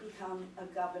another would become a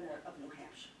governor of New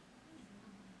Hampshire.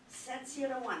 Sets you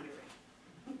to wondering.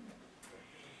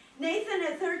 Nathan,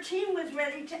 at 13, was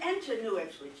ready to enter New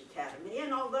Ipswich Academy,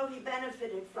 and although he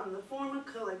benefited from the former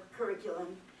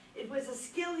curriculum, it was a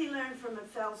skill he learned from a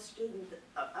fellow student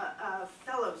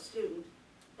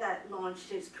that launched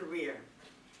his career.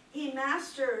 He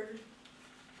mastered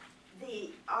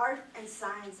the art and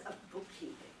science of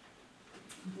bookkeeping.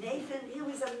 Nathan, he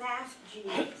was a math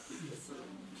genius, this little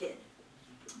kid.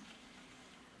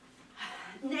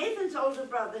 Nathan's older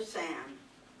brother, Sam,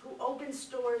 who opened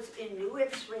stores in New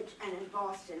Ipswich and in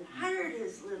Boston, hired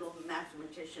his little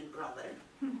mathematician brother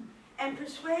and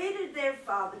persuaded their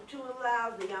father to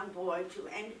allow the young boy to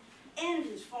end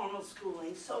his formal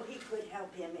schooling so he could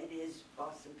help him in his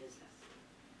Boston business.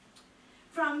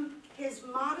 From his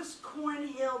modest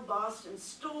Cornhill, Boston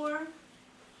store,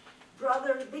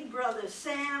 big brother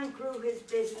Sam grew his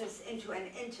business into an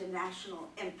international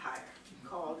empire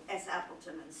called S.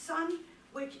 Appleton & Son,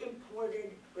 which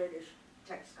imported British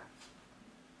textiles.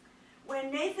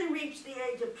 When Nathan reached the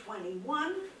age of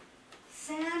 21,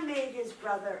 Sam made his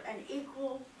brother an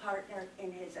equal partner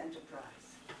in his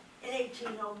enterprise. In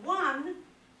 1801,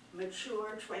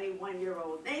 mature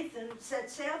 21-year-old Nathan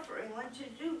set sail for England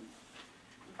to do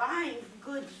buying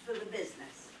goods for the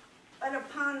business. But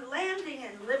upon landing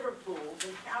in Liverpool,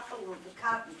 the capital of the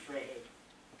cotton trade,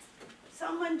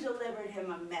 someone delivered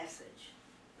him a message.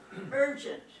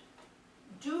 Urgent.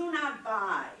 Do not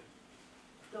buy.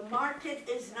 The market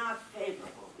is not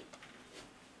favorable.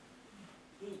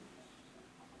 He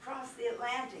crossed the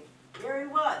Atlantic. There he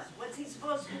was. What's he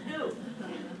supposed to do?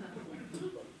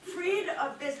 Freed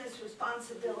of business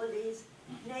responsibilities,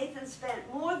 Nathan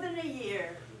spent more than a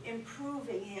year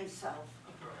improving himself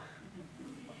abroad.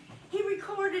 He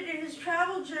recorded in his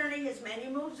travel journey his many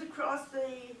moves across the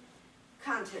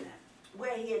continent,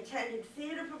 where he attended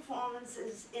theater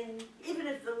performances even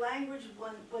if the language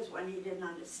was one he didn't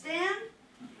understand,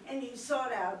 and he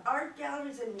sought out art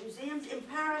galleries and museums. In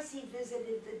Paris, he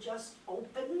visited the just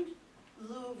opened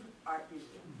Louvre Art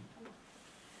Museum.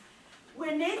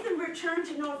 When Nathan returned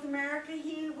to North America,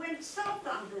 he went south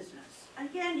on business.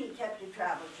 Again, he kept a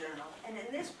travel journal, and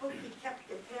in this book, he kept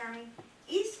comparing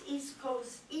each East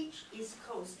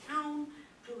Coast town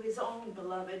to his own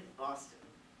beloved Boston.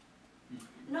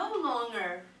 No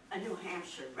longer a New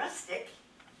Hampshire rustic,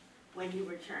 when he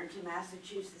returned to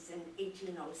Massachusetts in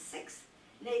 1806,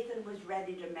 Nathan was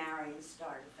ready to marry and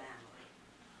start a family.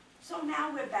 So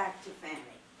now we're back to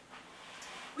Fanny.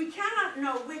 We cannot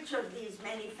know which of these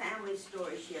many family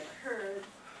stories she had heard,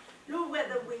 nor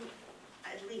whether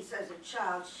at least as a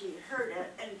child, she heard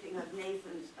anything of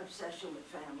Nathan's obsession with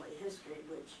family history,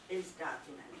 which is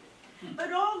documented.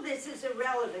 But all this is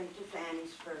irrelevant to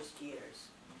Fanny's first years.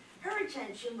 Her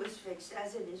attention was fixed,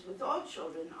 as it is with all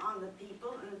children, on the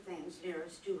people and the things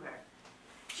nearest to her.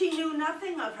 She knew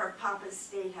nothing of her papa's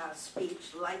State House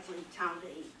speech, likely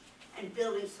touting and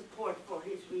building support for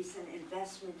his recent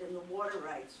investment in the water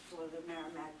rights for the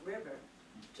Merrimack River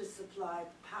to supply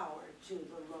power to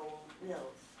the Lowell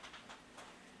mills.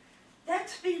 That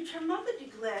speech her mother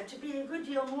declared to be a good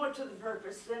deal more to the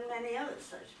purpose than many other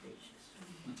such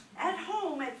speeches. At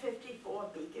home at 54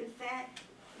 Beacon,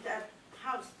 that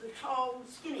house, the tall,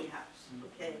 skinny house,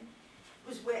 okay,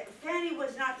 was where Fanny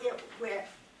was not yet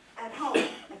at home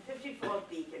at 54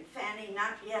 Beacon. Fanny,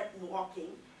 not yet walking,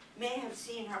 may have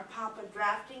seen her papa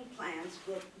drafting plans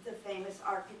with the famous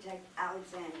architect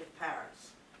Alexander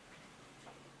Paris.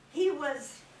 He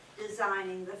was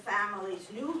designing the family's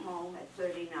new home at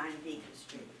 39 Beacon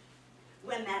Street.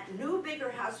 When that new,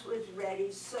 bigger house was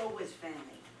ready, so was Fanny.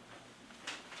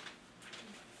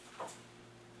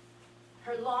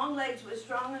 Her long legs were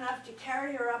strong enough to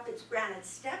carry her up its granite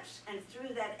steps and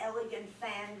through that elegant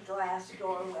fanned glass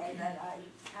doorway that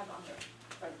I have on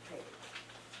the front page.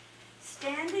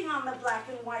 Standing on the black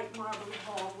and white marble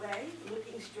hallway,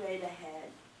 looking straight ahead,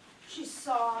 she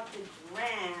saw the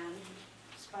grand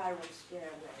spiral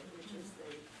stairway, which is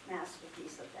the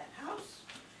masterpiece of that house.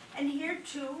 And here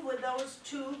too were those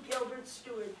two Gilbert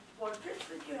Stuart portraits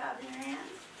that you have in your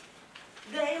hands.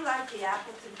 They, like the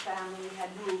Appleton family, had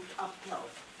moved uphill.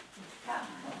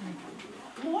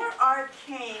 More art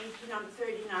came to number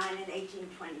 39 in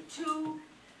 1822,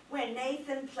 when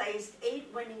Nathan placed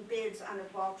 8 winning bids on a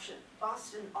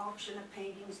Boston auction of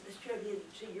paintings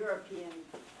distributed to European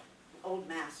old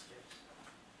masters.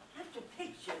 You have to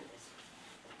picture this.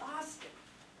 Boston,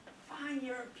 fine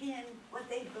European, what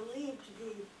they believed to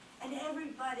be, and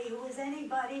everybody who was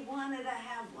anybody wanted to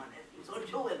have one of these, or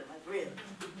 2 of them, really.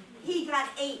 He got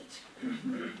 8.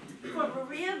 For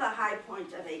Maria, the high point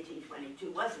of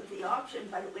 1822 wasn't the auction,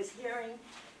 but it was hearing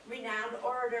renowned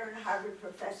orator and Harvard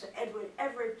professor Edward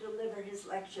Everett deliver his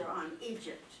lecture on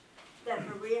Egypt, that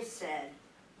Maria said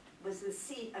was the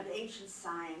seat of ancient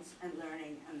science and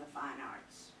learning and the fine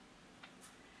arts.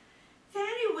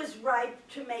 Fanny was ripe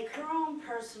to make her own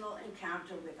personal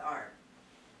encounter with art.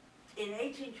 In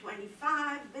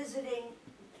 1825,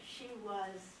 she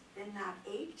was then not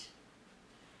 8.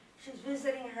 She's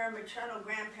visiting her maternal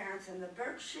grandparents in the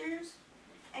Berkshires,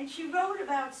 and she wrote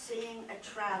about seeing a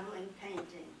traveling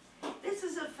painting. This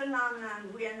is a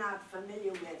phenomenon we are not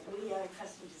familiar with. We are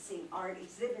accustomed to seeing art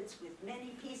exhibits with many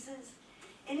pieces.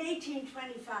 In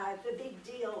 1825, the big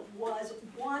deal was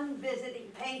one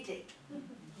visiting painting,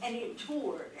 and it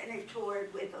toured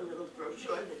with a little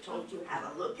brochure that told you how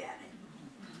to look at it.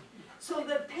 So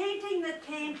the painting that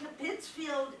came to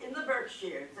Pittsfield in the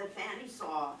Berkshires that Fanny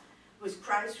saw was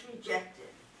Christ Rejected.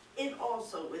 It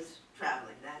also was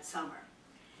traveling that summer.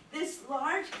 This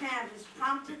large canvas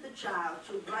prompted the child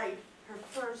to write her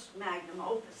first magnum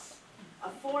opus, a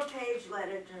 4-page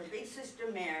letter to her big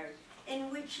sister Mary, in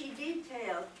which she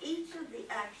detailed each of the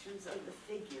actions of the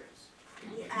figures,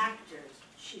 the actors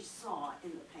she saw in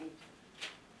the painting.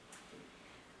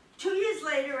 2 years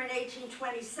later, in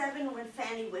 1827, when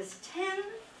Fanny was 10,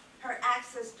 her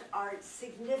access to art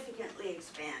significantly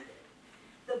expanded.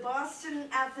 The Boston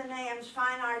Athenaeum's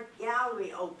Fine Art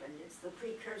Gallery opened. It's the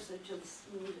precursor to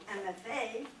the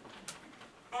MFA.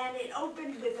 And it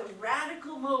opened with a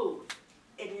radical move.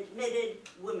 It admitted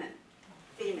women,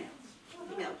 female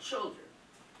children.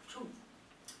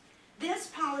 This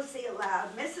policy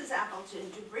allowed Mrs.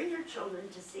 Appleton to bring her children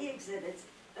to see exhibits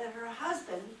that her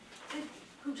husband,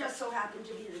 who just so happened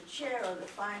to be the chair of the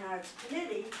Fine Arts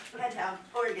Committee, had helped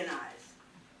organize.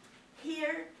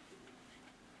 Here,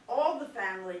 all the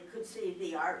family could see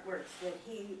the artworks that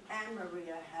he and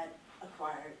Maria had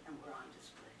acquired and were on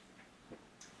display.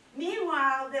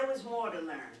 Meanwhile, there was more to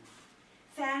learn.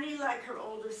 Fanny, like her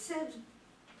older sibs,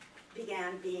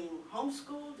 began being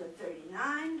homeschooled at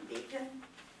 39, Beacon,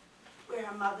 where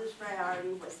her mother's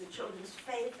priority was the children's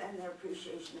faith and their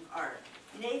appreciation of art.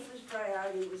 Nathan's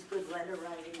priority was good letter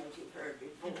writing, as you've heard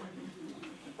before.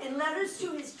 In letters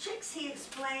to his chicks, he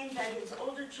explained that his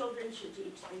older children should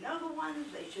teach the younger ones,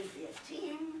 they should be a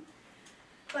team,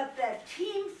 but that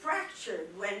team fractured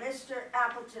when Mr.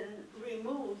 Appleton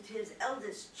removed his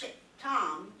eldest chick,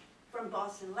 Tom, from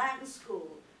Boston Latin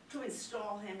School to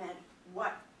install him at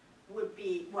what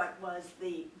was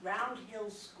the Round Hill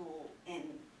School in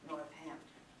Northampton,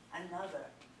 another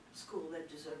school that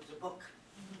deserves a book.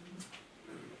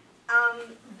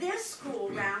 This school,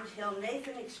 Round Hill,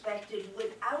 Nathan expected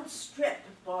would outstrip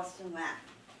Boston Latin.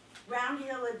 Round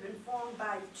Hill had been formed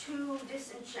by two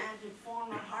disenchanted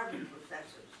former Harvard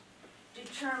professors,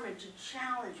 determined to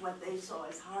challenge what they saw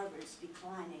as Harvard's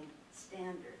declining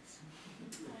standards.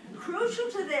 Crucial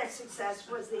to their success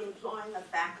was the employing of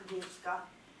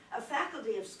a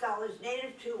faculty of scholars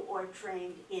native to or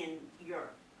trained in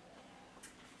Europe.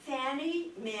 Fanny,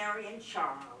 Mary, and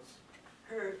Charles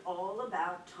heard all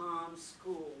about Tom's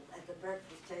school at the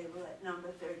breakfast table at number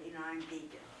 39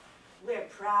 Beacon, where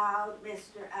proud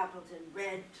Mr. Appleton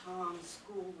read Tom's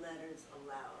school letters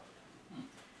aloud.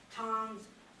 Tom's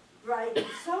writing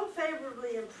so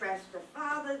favorably impressed the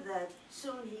father that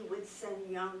soon he would send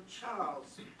young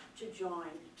Charles to join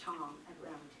Tom at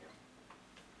Round Hill.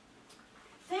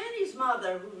 Fanny's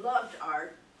mother, who loved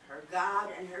art, her God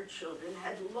and her children,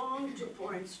 had longed to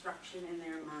pour instruction in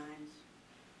their minds.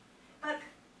 But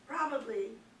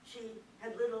probably she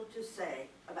had little to say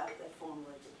about their formal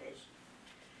education.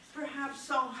 Perhaps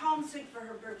so homesick for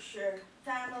her Berkshire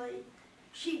family,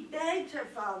 she begged her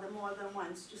father more than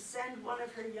once to send one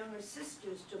of her younger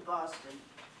sisters to Boston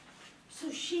so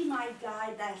she might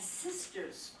guide that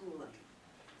sister's schooling.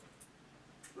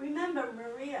 Remember,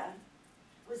 Maria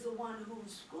was the one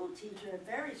whose school teacher at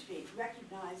Berry Street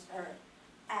recognized her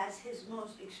as his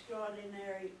most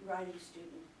extraordinary writing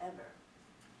student ever.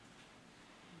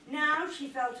 Now she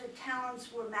felt her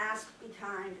talents were masked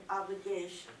behind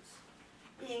obligations,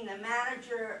 being the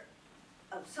manager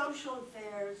of social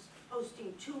affairs,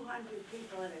 hosting 200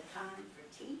 people at a time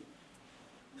for tea,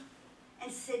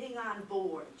 and sitting on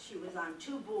boards. She was on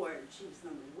two boards. She was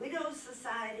on the Widows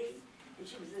Society, and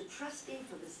she was a trustee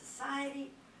for the Society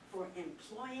for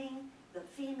Employing the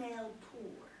Female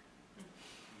Poor.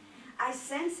 I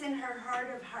sense in her heart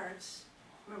of hearts,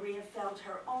 Maria felt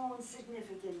her own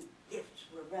significant gifts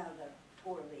were rather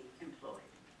poorly employed.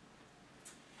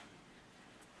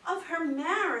 Of her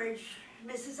marriage,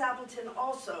 Mrs. Appleton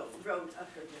also wrote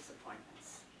of her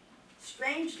disappointments.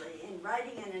 Strangely, in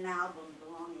writing in an album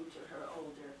belonging to her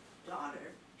older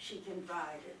daughter, she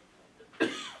confided,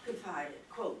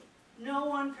 quote, "No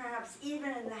one, perhaps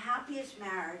even in the happiest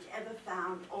marriage, ever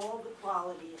found all the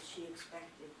qualities she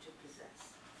expected to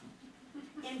possess.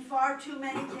 In far too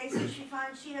many cases, she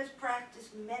finds she has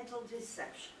practiced mental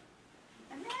deception."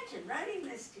 Imagine writing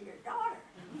this to your daughter.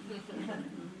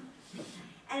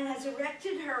 "And has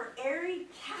erected her airy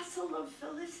castle of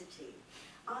felicity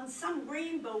on some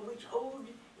rainbow which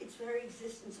owed its very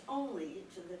existence only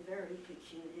to the very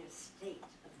peculiar state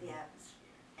of the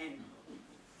atmosphere." End quote.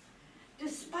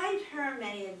 Despite her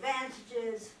many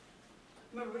advantages,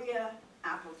 Maria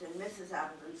Appleton, Mrs.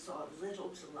 Appleton, saw little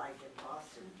to like in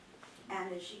Boston.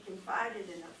 And as she confided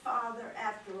in her father,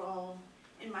 "After all,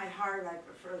 in my heart I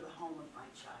prefer the home of my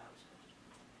childhood.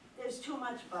 There's too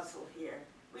much bustle here.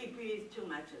 We breathe too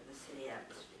much of the city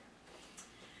atmosphere."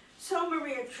 So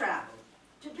Maria traveled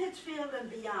to Pittsfield and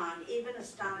beyond, even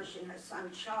astonishing her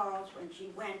son Charles when she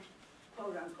went,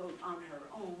 quote unquote, on her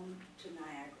own to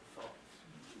Niagara Falls.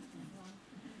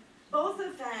 Both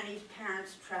of Fanny's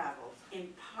parents' travels,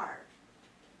 in part,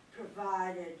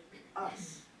 provided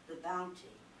us the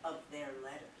bounty of their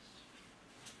letters.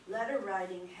 Letter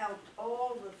writing helped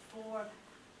all the four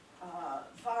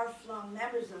far-flung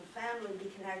members of the family be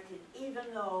connected, even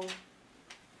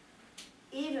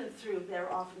through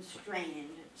their often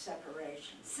strained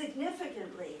separation.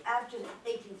 Significantly, after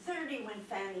 1830, when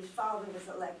Fanny's father was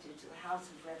elected to the House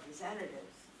of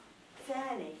Representatives,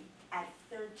 Fanny, at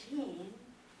 13,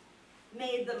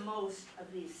 made the most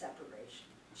of these separations.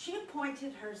 She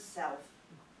appointed herself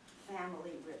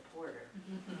family reporter.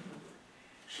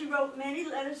 She wrote many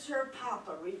letters to her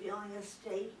papa revealing a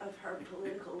state of her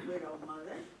political widow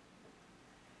mother,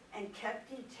 and kept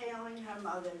detailing her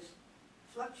mother's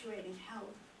fluctuating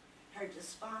health, her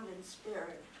despondent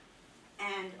spirit,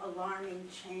 and alarming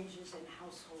changes in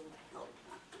household health.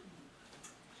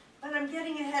 But I'm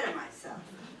getting ahead of myself.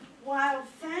 While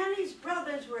Fanny's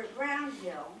brothers were at Ground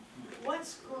Hill, what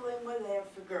schooling were there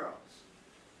for girls?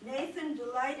 Nathan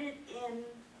delighted in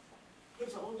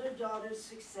his older daughter's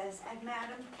success at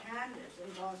Madame Candace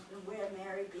in Boston, where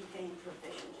Mary became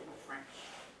proficient in French.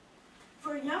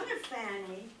 For younger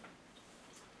Fanny,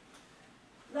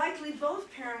 likely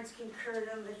both parents concurred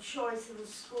on the choice of the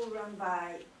school run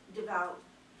by devout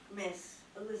Miss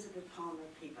Elizabeth Palmer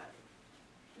Peabody.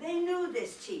 They knew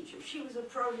this teacher. She was a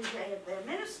protege of their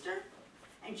minister,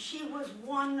 and she was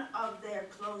one of their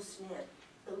close-knit,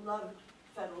 beloved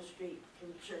Federal Street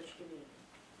church community.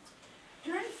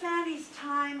 During Fanny's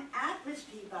time at Miss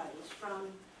Peabody's,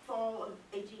 from fall of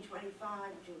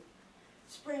 1825 to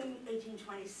spring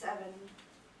 1827,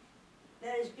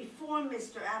 that is before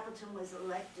Mr. Appleton was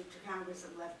elected to Congress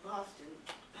and left Boston,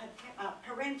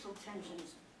 parental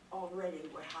tensions already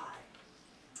were high.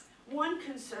 One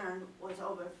concern was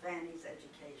over Fanny's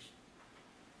education.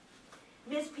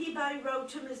 Miss Peabody wrote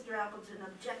to Mr. Appleton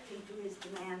objecting to his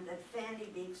demand that Fanny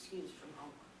be excused from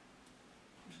homework.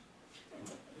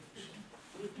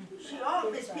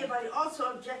 Miss Peabody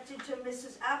also objected to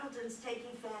Mrs. Appleton's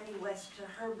taking Fanny west to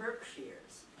her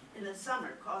Berkshires in the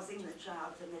summer, causing the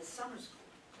child to miss summer school.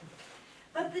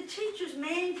 But the teacher's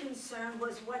main concern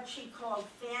was what she called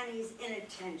Fanny's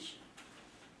inattention.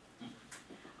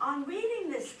 On reading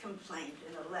this complaint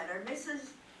in a letter,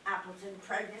 Mrs. Appleton,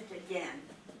 pregnant again,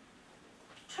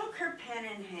 took her pen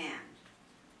in hand.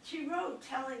 She wrote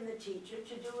telling the teacher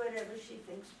to do whatever she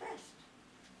thinks best.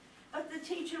 But the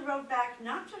teacher wrote back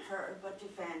not to her, but to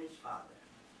Fanny's father.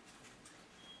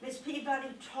 Miss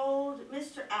Peabody told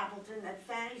Mr. Appleton that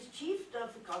Fanny's chief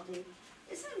difficulty,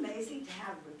 isn't it amazing to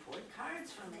have report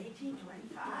cards from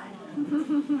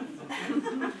 1825?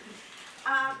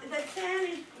 That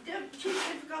Fanny's chief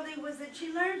difficulty was that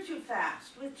she learned too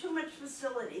fast, with too much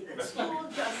facility, that school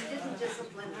just didn't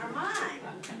discipline her mind.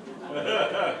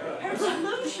 Her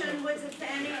solution was that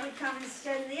Fanny would come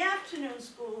instead in the afternoon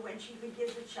school when she could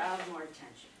give the child more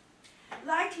attention.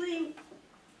 Likely,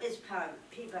 Miss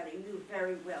Peabody knew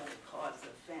very well the cause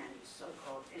of Fanny's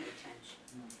so-called inattention.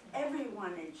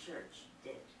 Everyone in church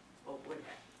did, or would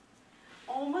have.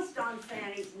 Almost on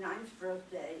Fanny's 9th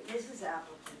birthday, Mrs.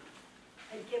 Appleton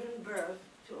had given birth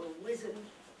to a wizened,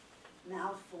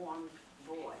 malformed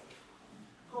boy,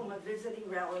 whom a visiting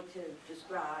relative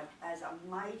described as a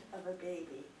mite of a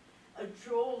baby, a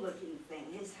droll-looking thing.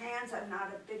 His hands are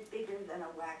not a bit bigger than a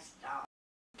wax doll.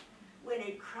 When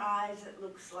it cries, it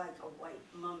looks like a white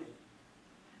mummy.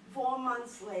 4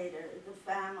 months later, the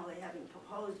family, having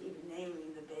proposed even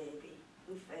naming the baby,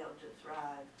 who failed to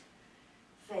thrive,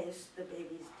 faced the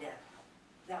baby's death.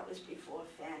 That was before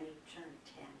Fanny turned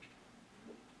 10.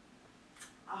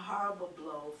 A horrible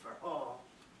blow for all.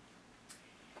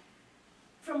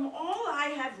 From all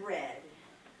I have read,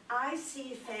 I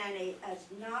see Fanny as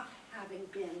not having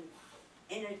been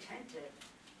inattentive,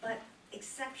 but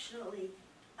exceptionally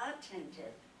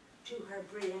attentive to her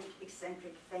brilliant,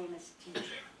 eccentric, famous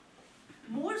teacher.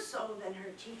 More so than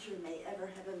her teacher may ever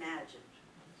have imagined.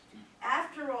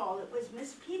 After all, it was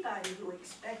Miss Peabody who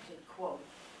expected, quote,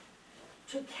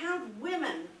 to count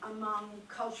women among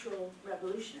cultural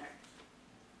revolutionaries,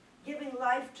 giving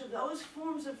life to those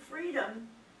forms of freedom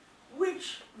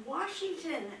which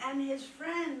Washington and his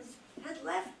friends had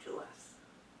left to us.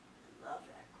 I love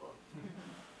that quote.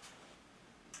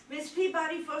 Miss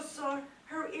Peabody foresaw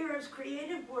her era's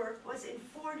creative work was in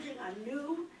forging a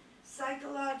new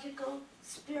psychological,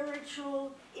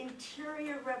 spiritual,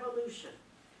 interior revolution,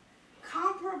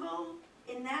 comparable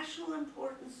in national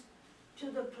importance to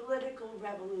the political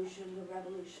revolution, the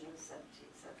revolution of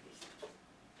 1776.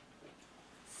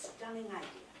 Stunning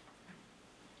idea.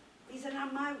 These are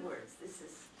not my words, this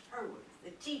is her words,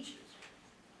 the teacher's words.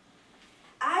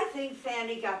 I think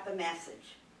Fanny got the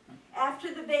message.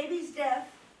 After the baby's death,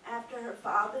 after her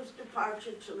father's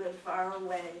departure to live far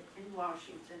away in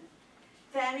Washington,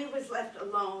 Fanny was left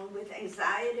alone with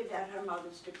anxiety about her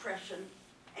mother's depression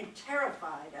and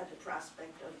terrified at the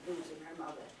prospect of losing her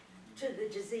mother to the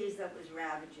disease that was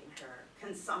ravaging her,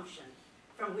 consumption,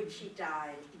 from which she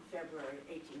died in February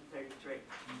 1833.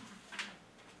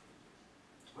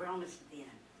 We're almost at the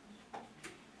end.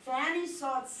 Fanny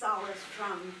sought solace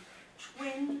from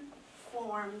twin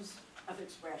forms of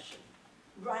expression,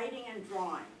 writing and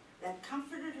drawing, that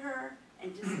comforted her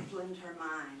and disciplined her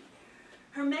mind.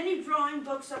 Her many drawing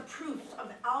books are proofs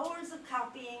of hours of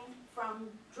copying from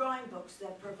drawing books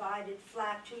that provided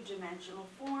flat two-dimensional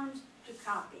forms to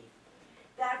copy.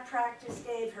 That practice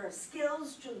gave her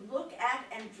skills to look at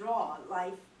and draw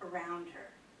life around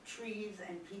her, trees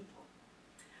and people.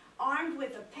 Armed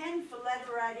with a pen for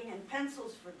letter writing and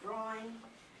pencils for drawing,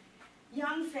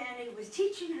 young Fanny was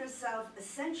teaching herself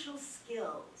essential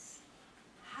skills,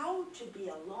 how to be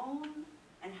alone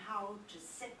and how to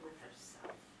sit with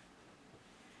herself.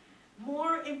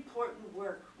 More important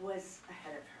work was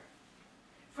ahead of her.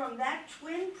 From that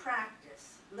twin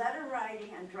practice, letter writing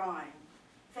and drawing,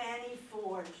 Fanny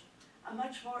forged a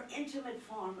much more intimate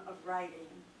form of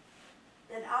writing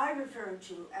that I refer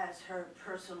to as her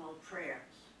personal prayers.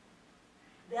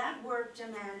 That work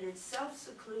demanded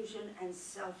self-seclusion and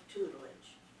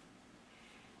self-tutelage.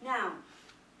 Now,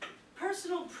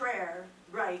 personal prayer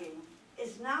writing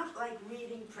is not like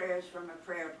reading prayers from a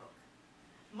prayer book.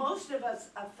 Most of us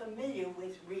are familiar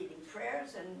with reading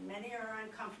prayers, and many are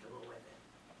uncomfortable with it.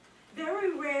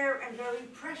 Very rare and very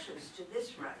precious to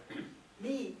this writer,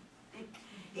 me,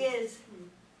 is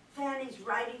Fanny's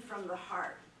writing from the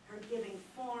heart, her giving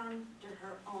form to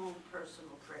her own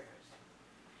personal prayers.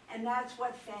 And that's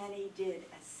what Fanny did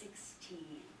at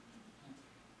 16.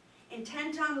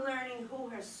 Intent on learning who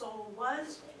her soul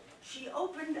was, she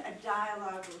opened a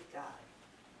dialogue with God.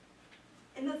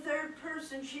 In the third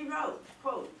person, she wrote,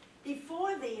 quote,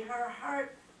 "Before thee her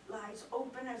heart lies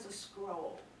open as a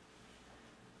scroll.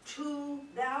 To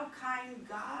thou kind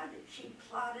God, she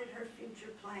plotted her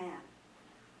future plan.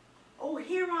 Oh,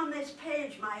 here on this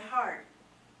page, my heart,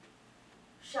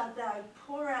 shalt thou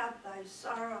pour out thy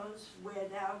sorrows where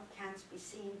thou canst be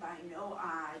seen by no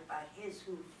eye, but his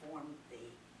who formed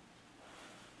thee."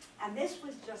 And this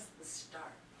was just the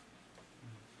start.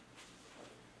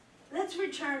 Let's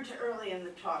return to early in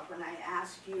the talk when I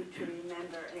asked you to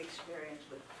remember an experience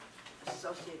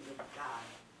associated with God.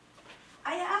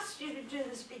 I asked you to do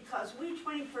this because we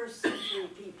 21st century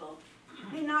people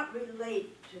may not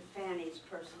relate to Fanny's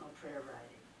personal prayer writing.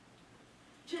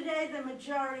 Today, the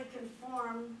majority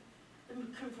conforms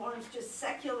to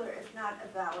secular, if not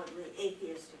avowedly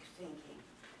atheistic thinking.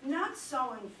 Not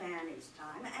so in Fanny's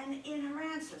time and in her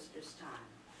ancestors' time.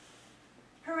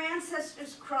 Her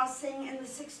ancestors crossing in the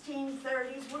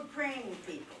 1630s were praying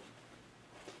people.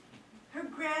 Her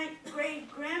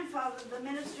great-grandfather, the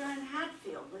minister in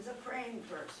Hatfield, was a praying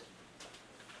person.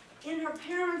 In her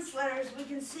parents' letters, we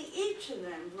can see each of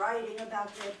them writing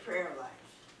about their prayer life.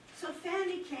 So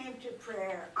Fanny came to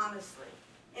prayer honestly,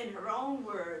 in her own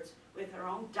words, with her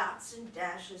own dots and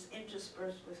dashes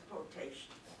interspersed with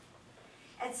quotations.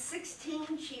 At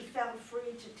 16, she felt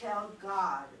free to tell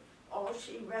God all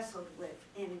she wrestled with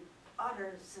in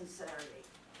utter sincerity.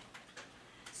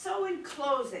 So in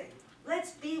closing,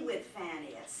 let's be with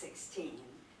Fanny at 16,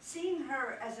 seeing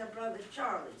her as her brother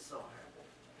Charlie saw her.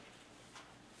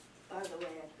 By the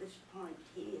way, at this point,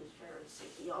 he is very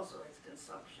sick. He also has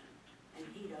consumption, and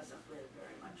he doesn't live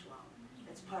very much longer.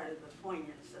 That's part of the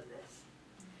poignance of this.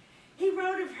 He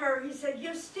wrote of her, he said,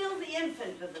 "You're still the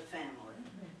infant of the family,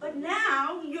 but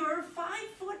now you're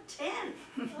 5'10",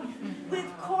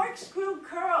 with corkscrew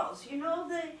curls. You know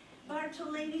the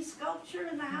Bartolini sculpture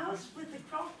in the house with the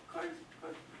corkscrew?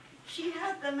 She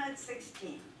had them at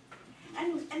 16.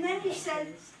 And then he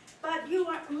said, "But you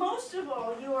are, most of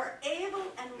all, you are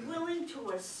able and willing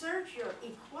to assert your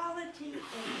equality in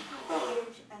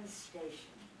age and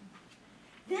station."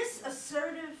 This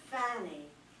assertive Fanny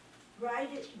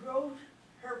wrote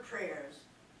her prayers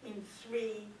in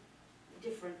 3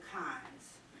 different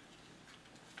kinds.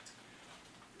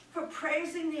 For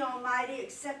praising the Almighty,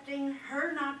 accepting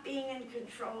her not being in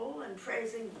control and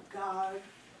praising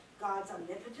God's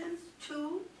omnipotence.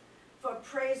 2, for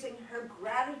praising her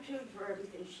gratitude for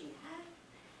everything she had.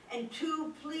 And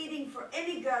 2, pleading for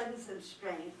any guidance and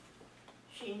strength.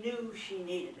 She knew she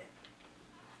needed it.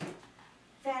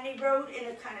 Fanny wrote in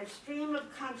a kind of stream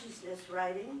of consciousness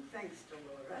writing, thanks to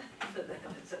Laura for that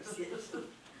association,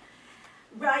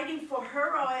 writing for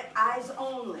her eyes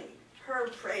only, her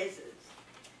praises.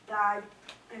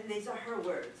 And these are her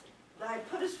words, "Thou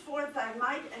puttest forth thy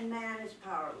might, and man is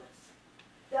powerless.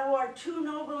 Thou art too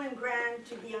noble and grand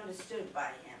to be understood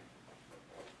by him."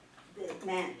 The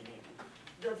man,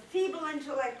 "The feeble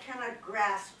intellect cannot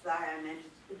grasp thy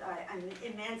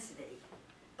immensity.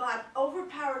 But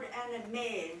overpowered and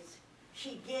amazed,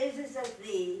 she gazes at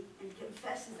thee and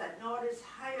confesses that naught is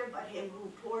higher but him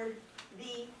who poured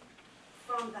thee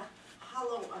from the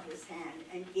hollow of his hand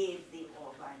and gave thee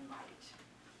all thy might."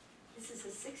 This is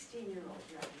a 16-year-old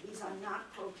writer. These are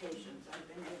not quotations. I've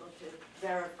been able to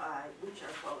verify which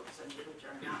are quotes and which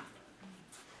are not.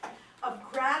 Of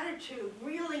gratitude,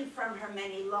 reeling from her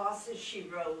many losses, she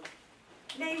wrote,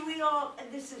 "May we all," and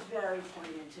this is very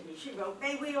poignant to me, she wrote,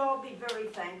 "May we all be very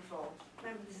thankful."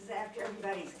 Remember, this is after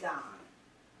everybody's gone.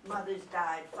 Mother's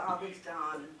died, father's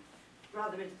gone,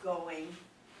 brother is going,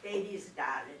 baby's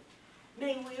died.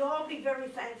 May we all be very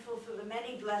thankful for the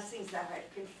many blessings that are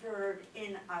conferred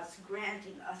in us,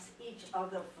 granting us each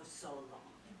other for so long.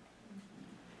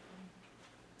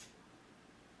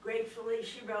 Gratefully,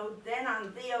 she wrote, then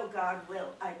on thee, O God,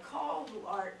 will I call, who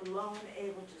art alone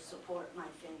able to support my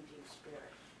fainting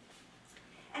spirit.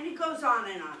 And it goes on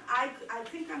and on. I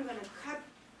think I'm going to cut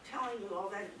telling you all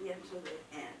that at the end to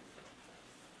the end.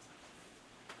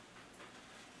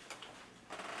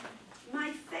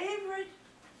 My favorite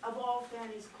of all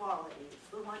Fanny's qualities,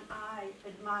 the one I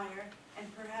admire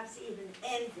and perhaps even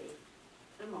envy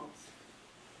the most,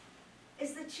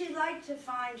 is that she liked to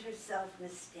find herself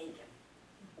mistaken.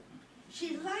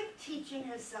 She liked teaching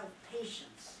herself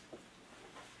patience.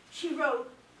 She wrote,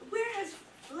 where has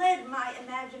fled my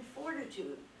imagined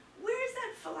fortitude? Where is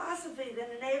that philosophy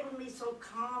that enabled me so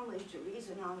calmly to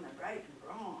reason on the right and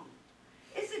wrong?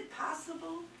 Is it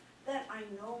possible that I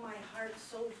know my heart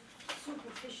so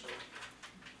superficially?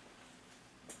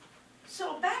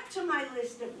 So back to my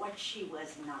list of what she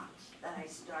was not, that I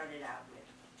started out with.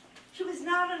 She was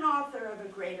not an author of a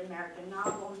great American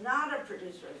novel, not a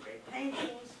producer of great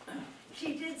paintings.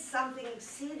 She did something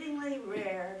exceedingly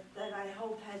rare that I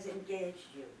hope has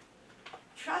engaged you.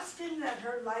 Trusting that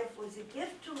her life was a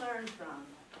gift to learn from,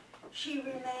 she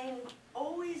remained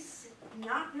always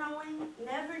not knowing,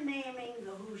 never naming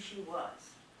the who she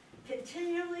was,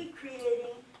 continually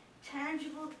creating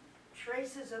tangible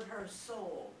traces of her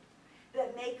soul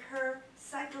that make her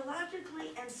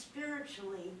psychologically and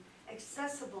spiritually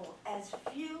accessible as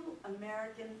few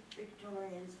American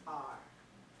Victorians are.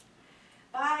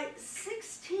 By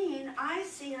 16, I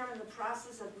see her in the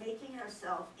process of making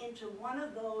herself into one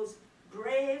of those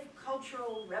brave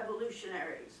cultural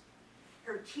revolutionaries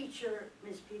her teacher,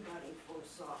 Miss Peabody,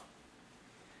 foresaw.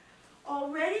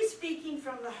 Already speaking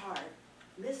from the heart,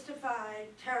 mystified,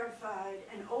 terrified,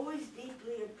 and always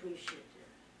deeply appreciative,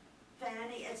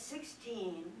 Fanny, at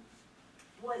 16,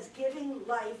 was giving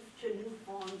life to new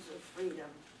forms of freedom,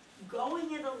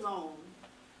 going it alone,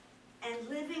 and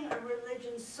living a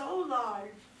religion so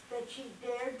large that she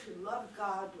dared to love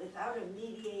God without a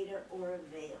mediator or a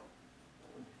veil.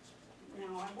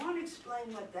 Now, I want to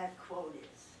explain what that quote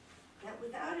is. That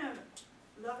without a,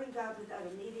 loving God without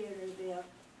a mediator or a veil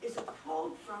is a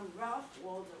quote from Ralph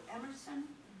Waldo Emerson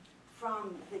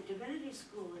from the Divinity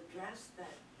School address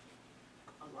that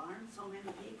alarmed so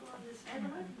many people in this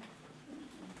neighborhood.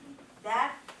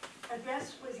 That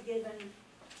address was given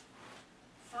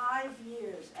 5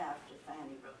 years after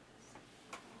Fanny wrote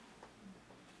this.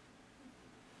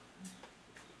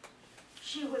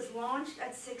 She was launched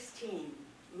at 16,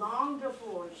 long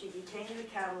before she became the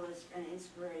catalyst and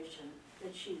inspiration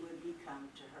that she would become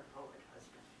to her poet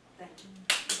husband. Thank you.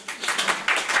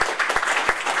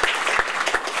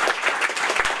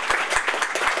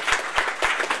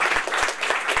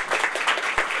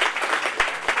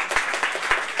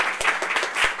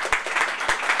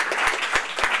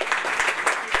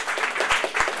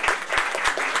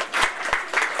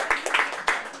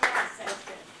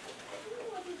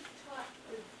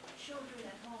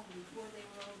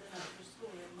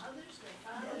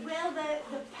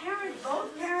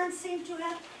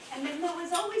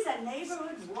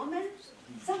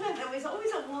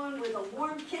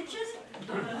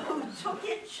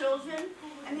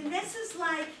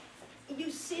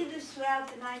 Throughout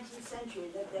the 19th century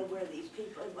that there were these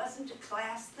people. It wasn't a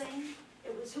class thing.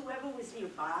 It was whoever was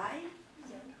nearby.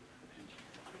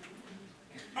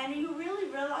 And you really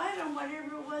relied on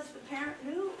whatever it was the parent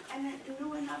knew, and it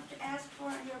knew enough to ask for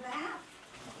on your behalf.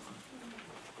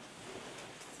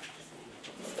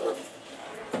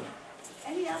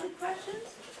 Any other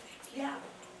questions? Yeah.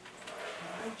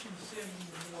 You mentioned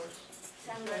Samuel Morse.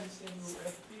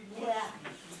 Yeah.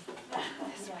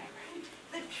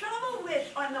 The trouble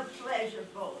with, on the pleasure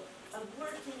boat, of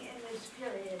working in this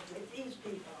period with these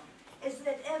people is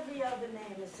that every other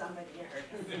name is somebody you heard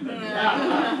of.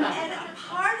 And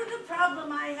part of the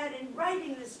problem I had in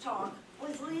writing this talk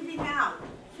was leaving out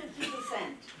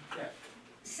 50%.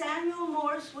 Samuel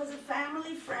Morse was a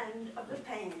family friend of the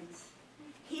Paynes.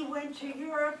 He went to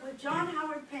Europe with John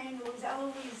Howard Payne, who was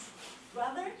Eloise's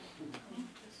brother,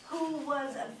 who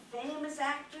was a famous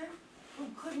actor, who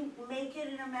couldn't make it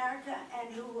in America,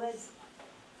 and who was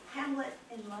Hamlet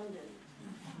in London.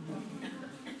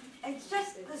 It's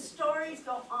just, the stories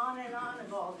go on and on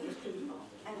of all these people.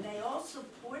 And they all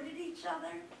supported each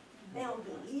other. They all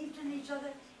believed in each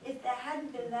other. If there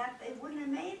hadn't been that, they wouldn't have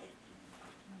made it.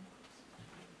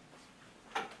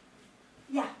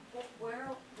 Yeah? What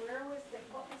was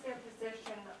their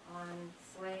position on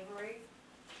slavery?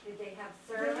 Did they have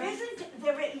servants?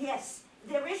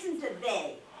 There isn't a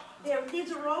they.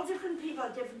 These are all different people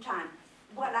at different times.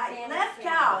 what I Fanny left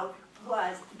Appleton. out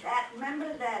was that,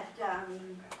 remember that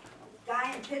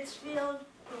guy in Pittsfield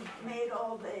who made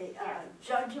all the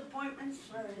judge appointments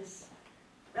for his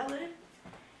relative?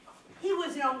 He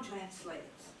was known to have slaves,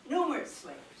 numerous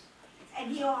slaves.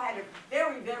 And he all had a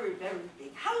very, very, very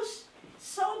big house,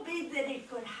 so big that it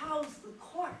could house the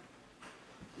court.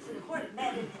 So the court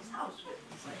met in his house with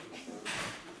the slaves.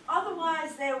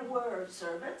 Otherwise, there were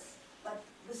servants, but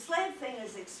the slave thing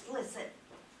is explicit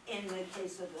in the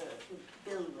case of the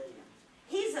Bill Williams.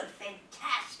 He's a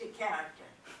fantastic character.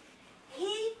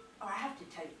 I have to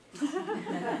tell you this.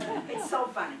 It's so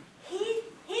funny.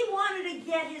 He wanted to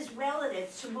get his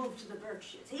relatives to move to the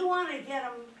Berkshires. He wanted to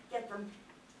get them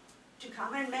to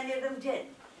come, and many of them did.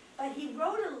 But he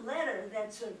wrote a letter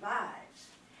that survives.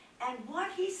 And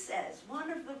what he says,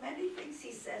 one of the many things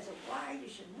he says of why you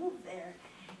should move there,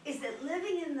 is that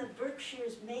living in the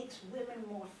Berkshires makes women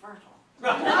more fertile.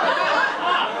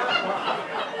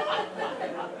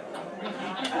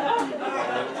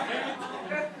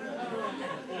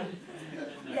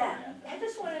 Yeah. I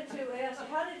just wanted to ask,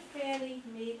 how did Fanny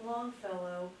meet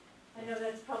Longfellow? I know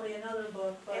that's probably another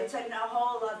book, but It's a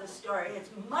whole other story. It's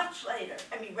much later,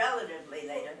 I mean relatively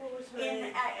later. what was her In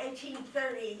age?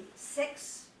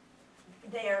 1836,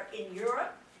 there in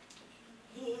Europe,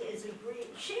 he is agreed,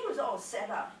 she was all set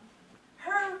up.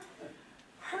 Her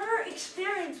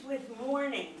experience with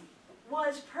mourning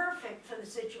was perfect for the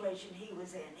situation he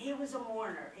was in. He was a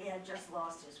mourner. He had just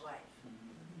lost his wife.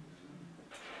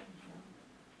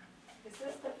 Is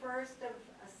this the first of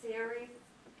a series?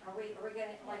 Are we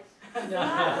gonna, like, No.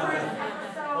 not the first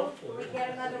episode? Will we get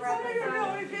another I don't know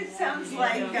episode? if it sounds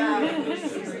like,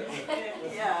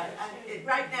 yeah,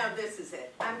 right now this is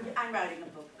it. I'm writing a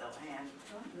book though, and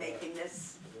making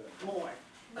this more.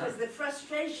 Because the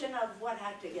frustration of what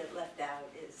had to get left out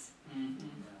is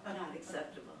not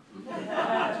acceptable.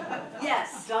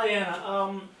 Yes,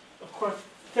 Diana, of course,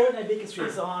 39 Beacon Street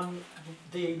is on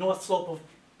the north slope of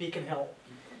Beacon Hill.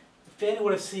 Fanny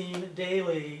would have seen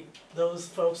daily those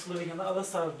folks living on the other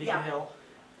side of Beacon Yeah. Hill.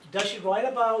 Does she write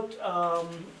about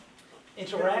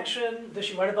interaction? Does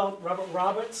she write about Robert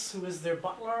Roberts, who is their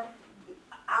butler?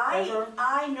 Ever?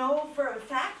 I know for a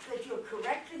fact that you're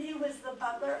correct that he was the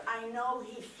butler. I know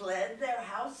he fled their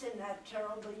house in that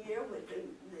terrible year with the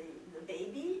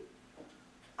baby.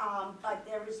 But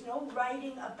there is no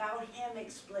writing about him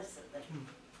explicitly.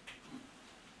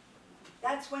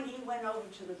 That's when he went over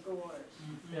to the Gores.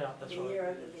 Yeah, that's The right. year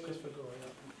of the baby. Christopher Gore, yeah.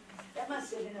 That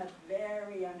must have been a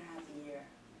very unhappy year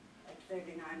at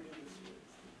 39 Beacon Street.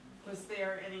 Was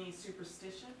there any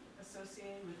superstition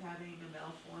associated with having a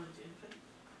malformed infant?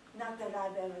 Not that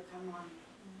I've ever come on.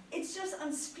 It's just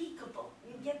unspeakable.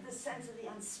 You get the sense of the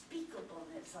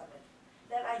unspeakableness of it.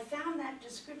 That I found that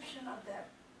description of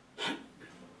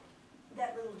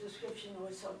that little description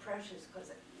was so precious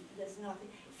because there's nothing.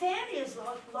 Fanny is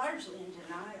largely in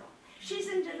denial. She's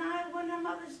in denial when her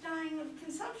mother's dying of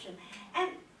consumption. And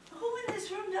who in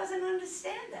this room doesn't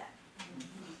understand that?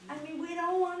 I mean, we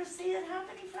don't want to see it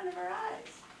happen in front of our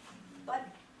eyes. But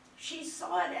she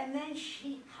saw it and then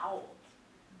she howled.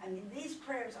 I mean, these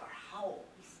prayers are howls.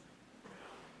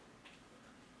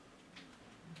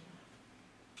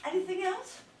 Anything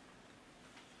else?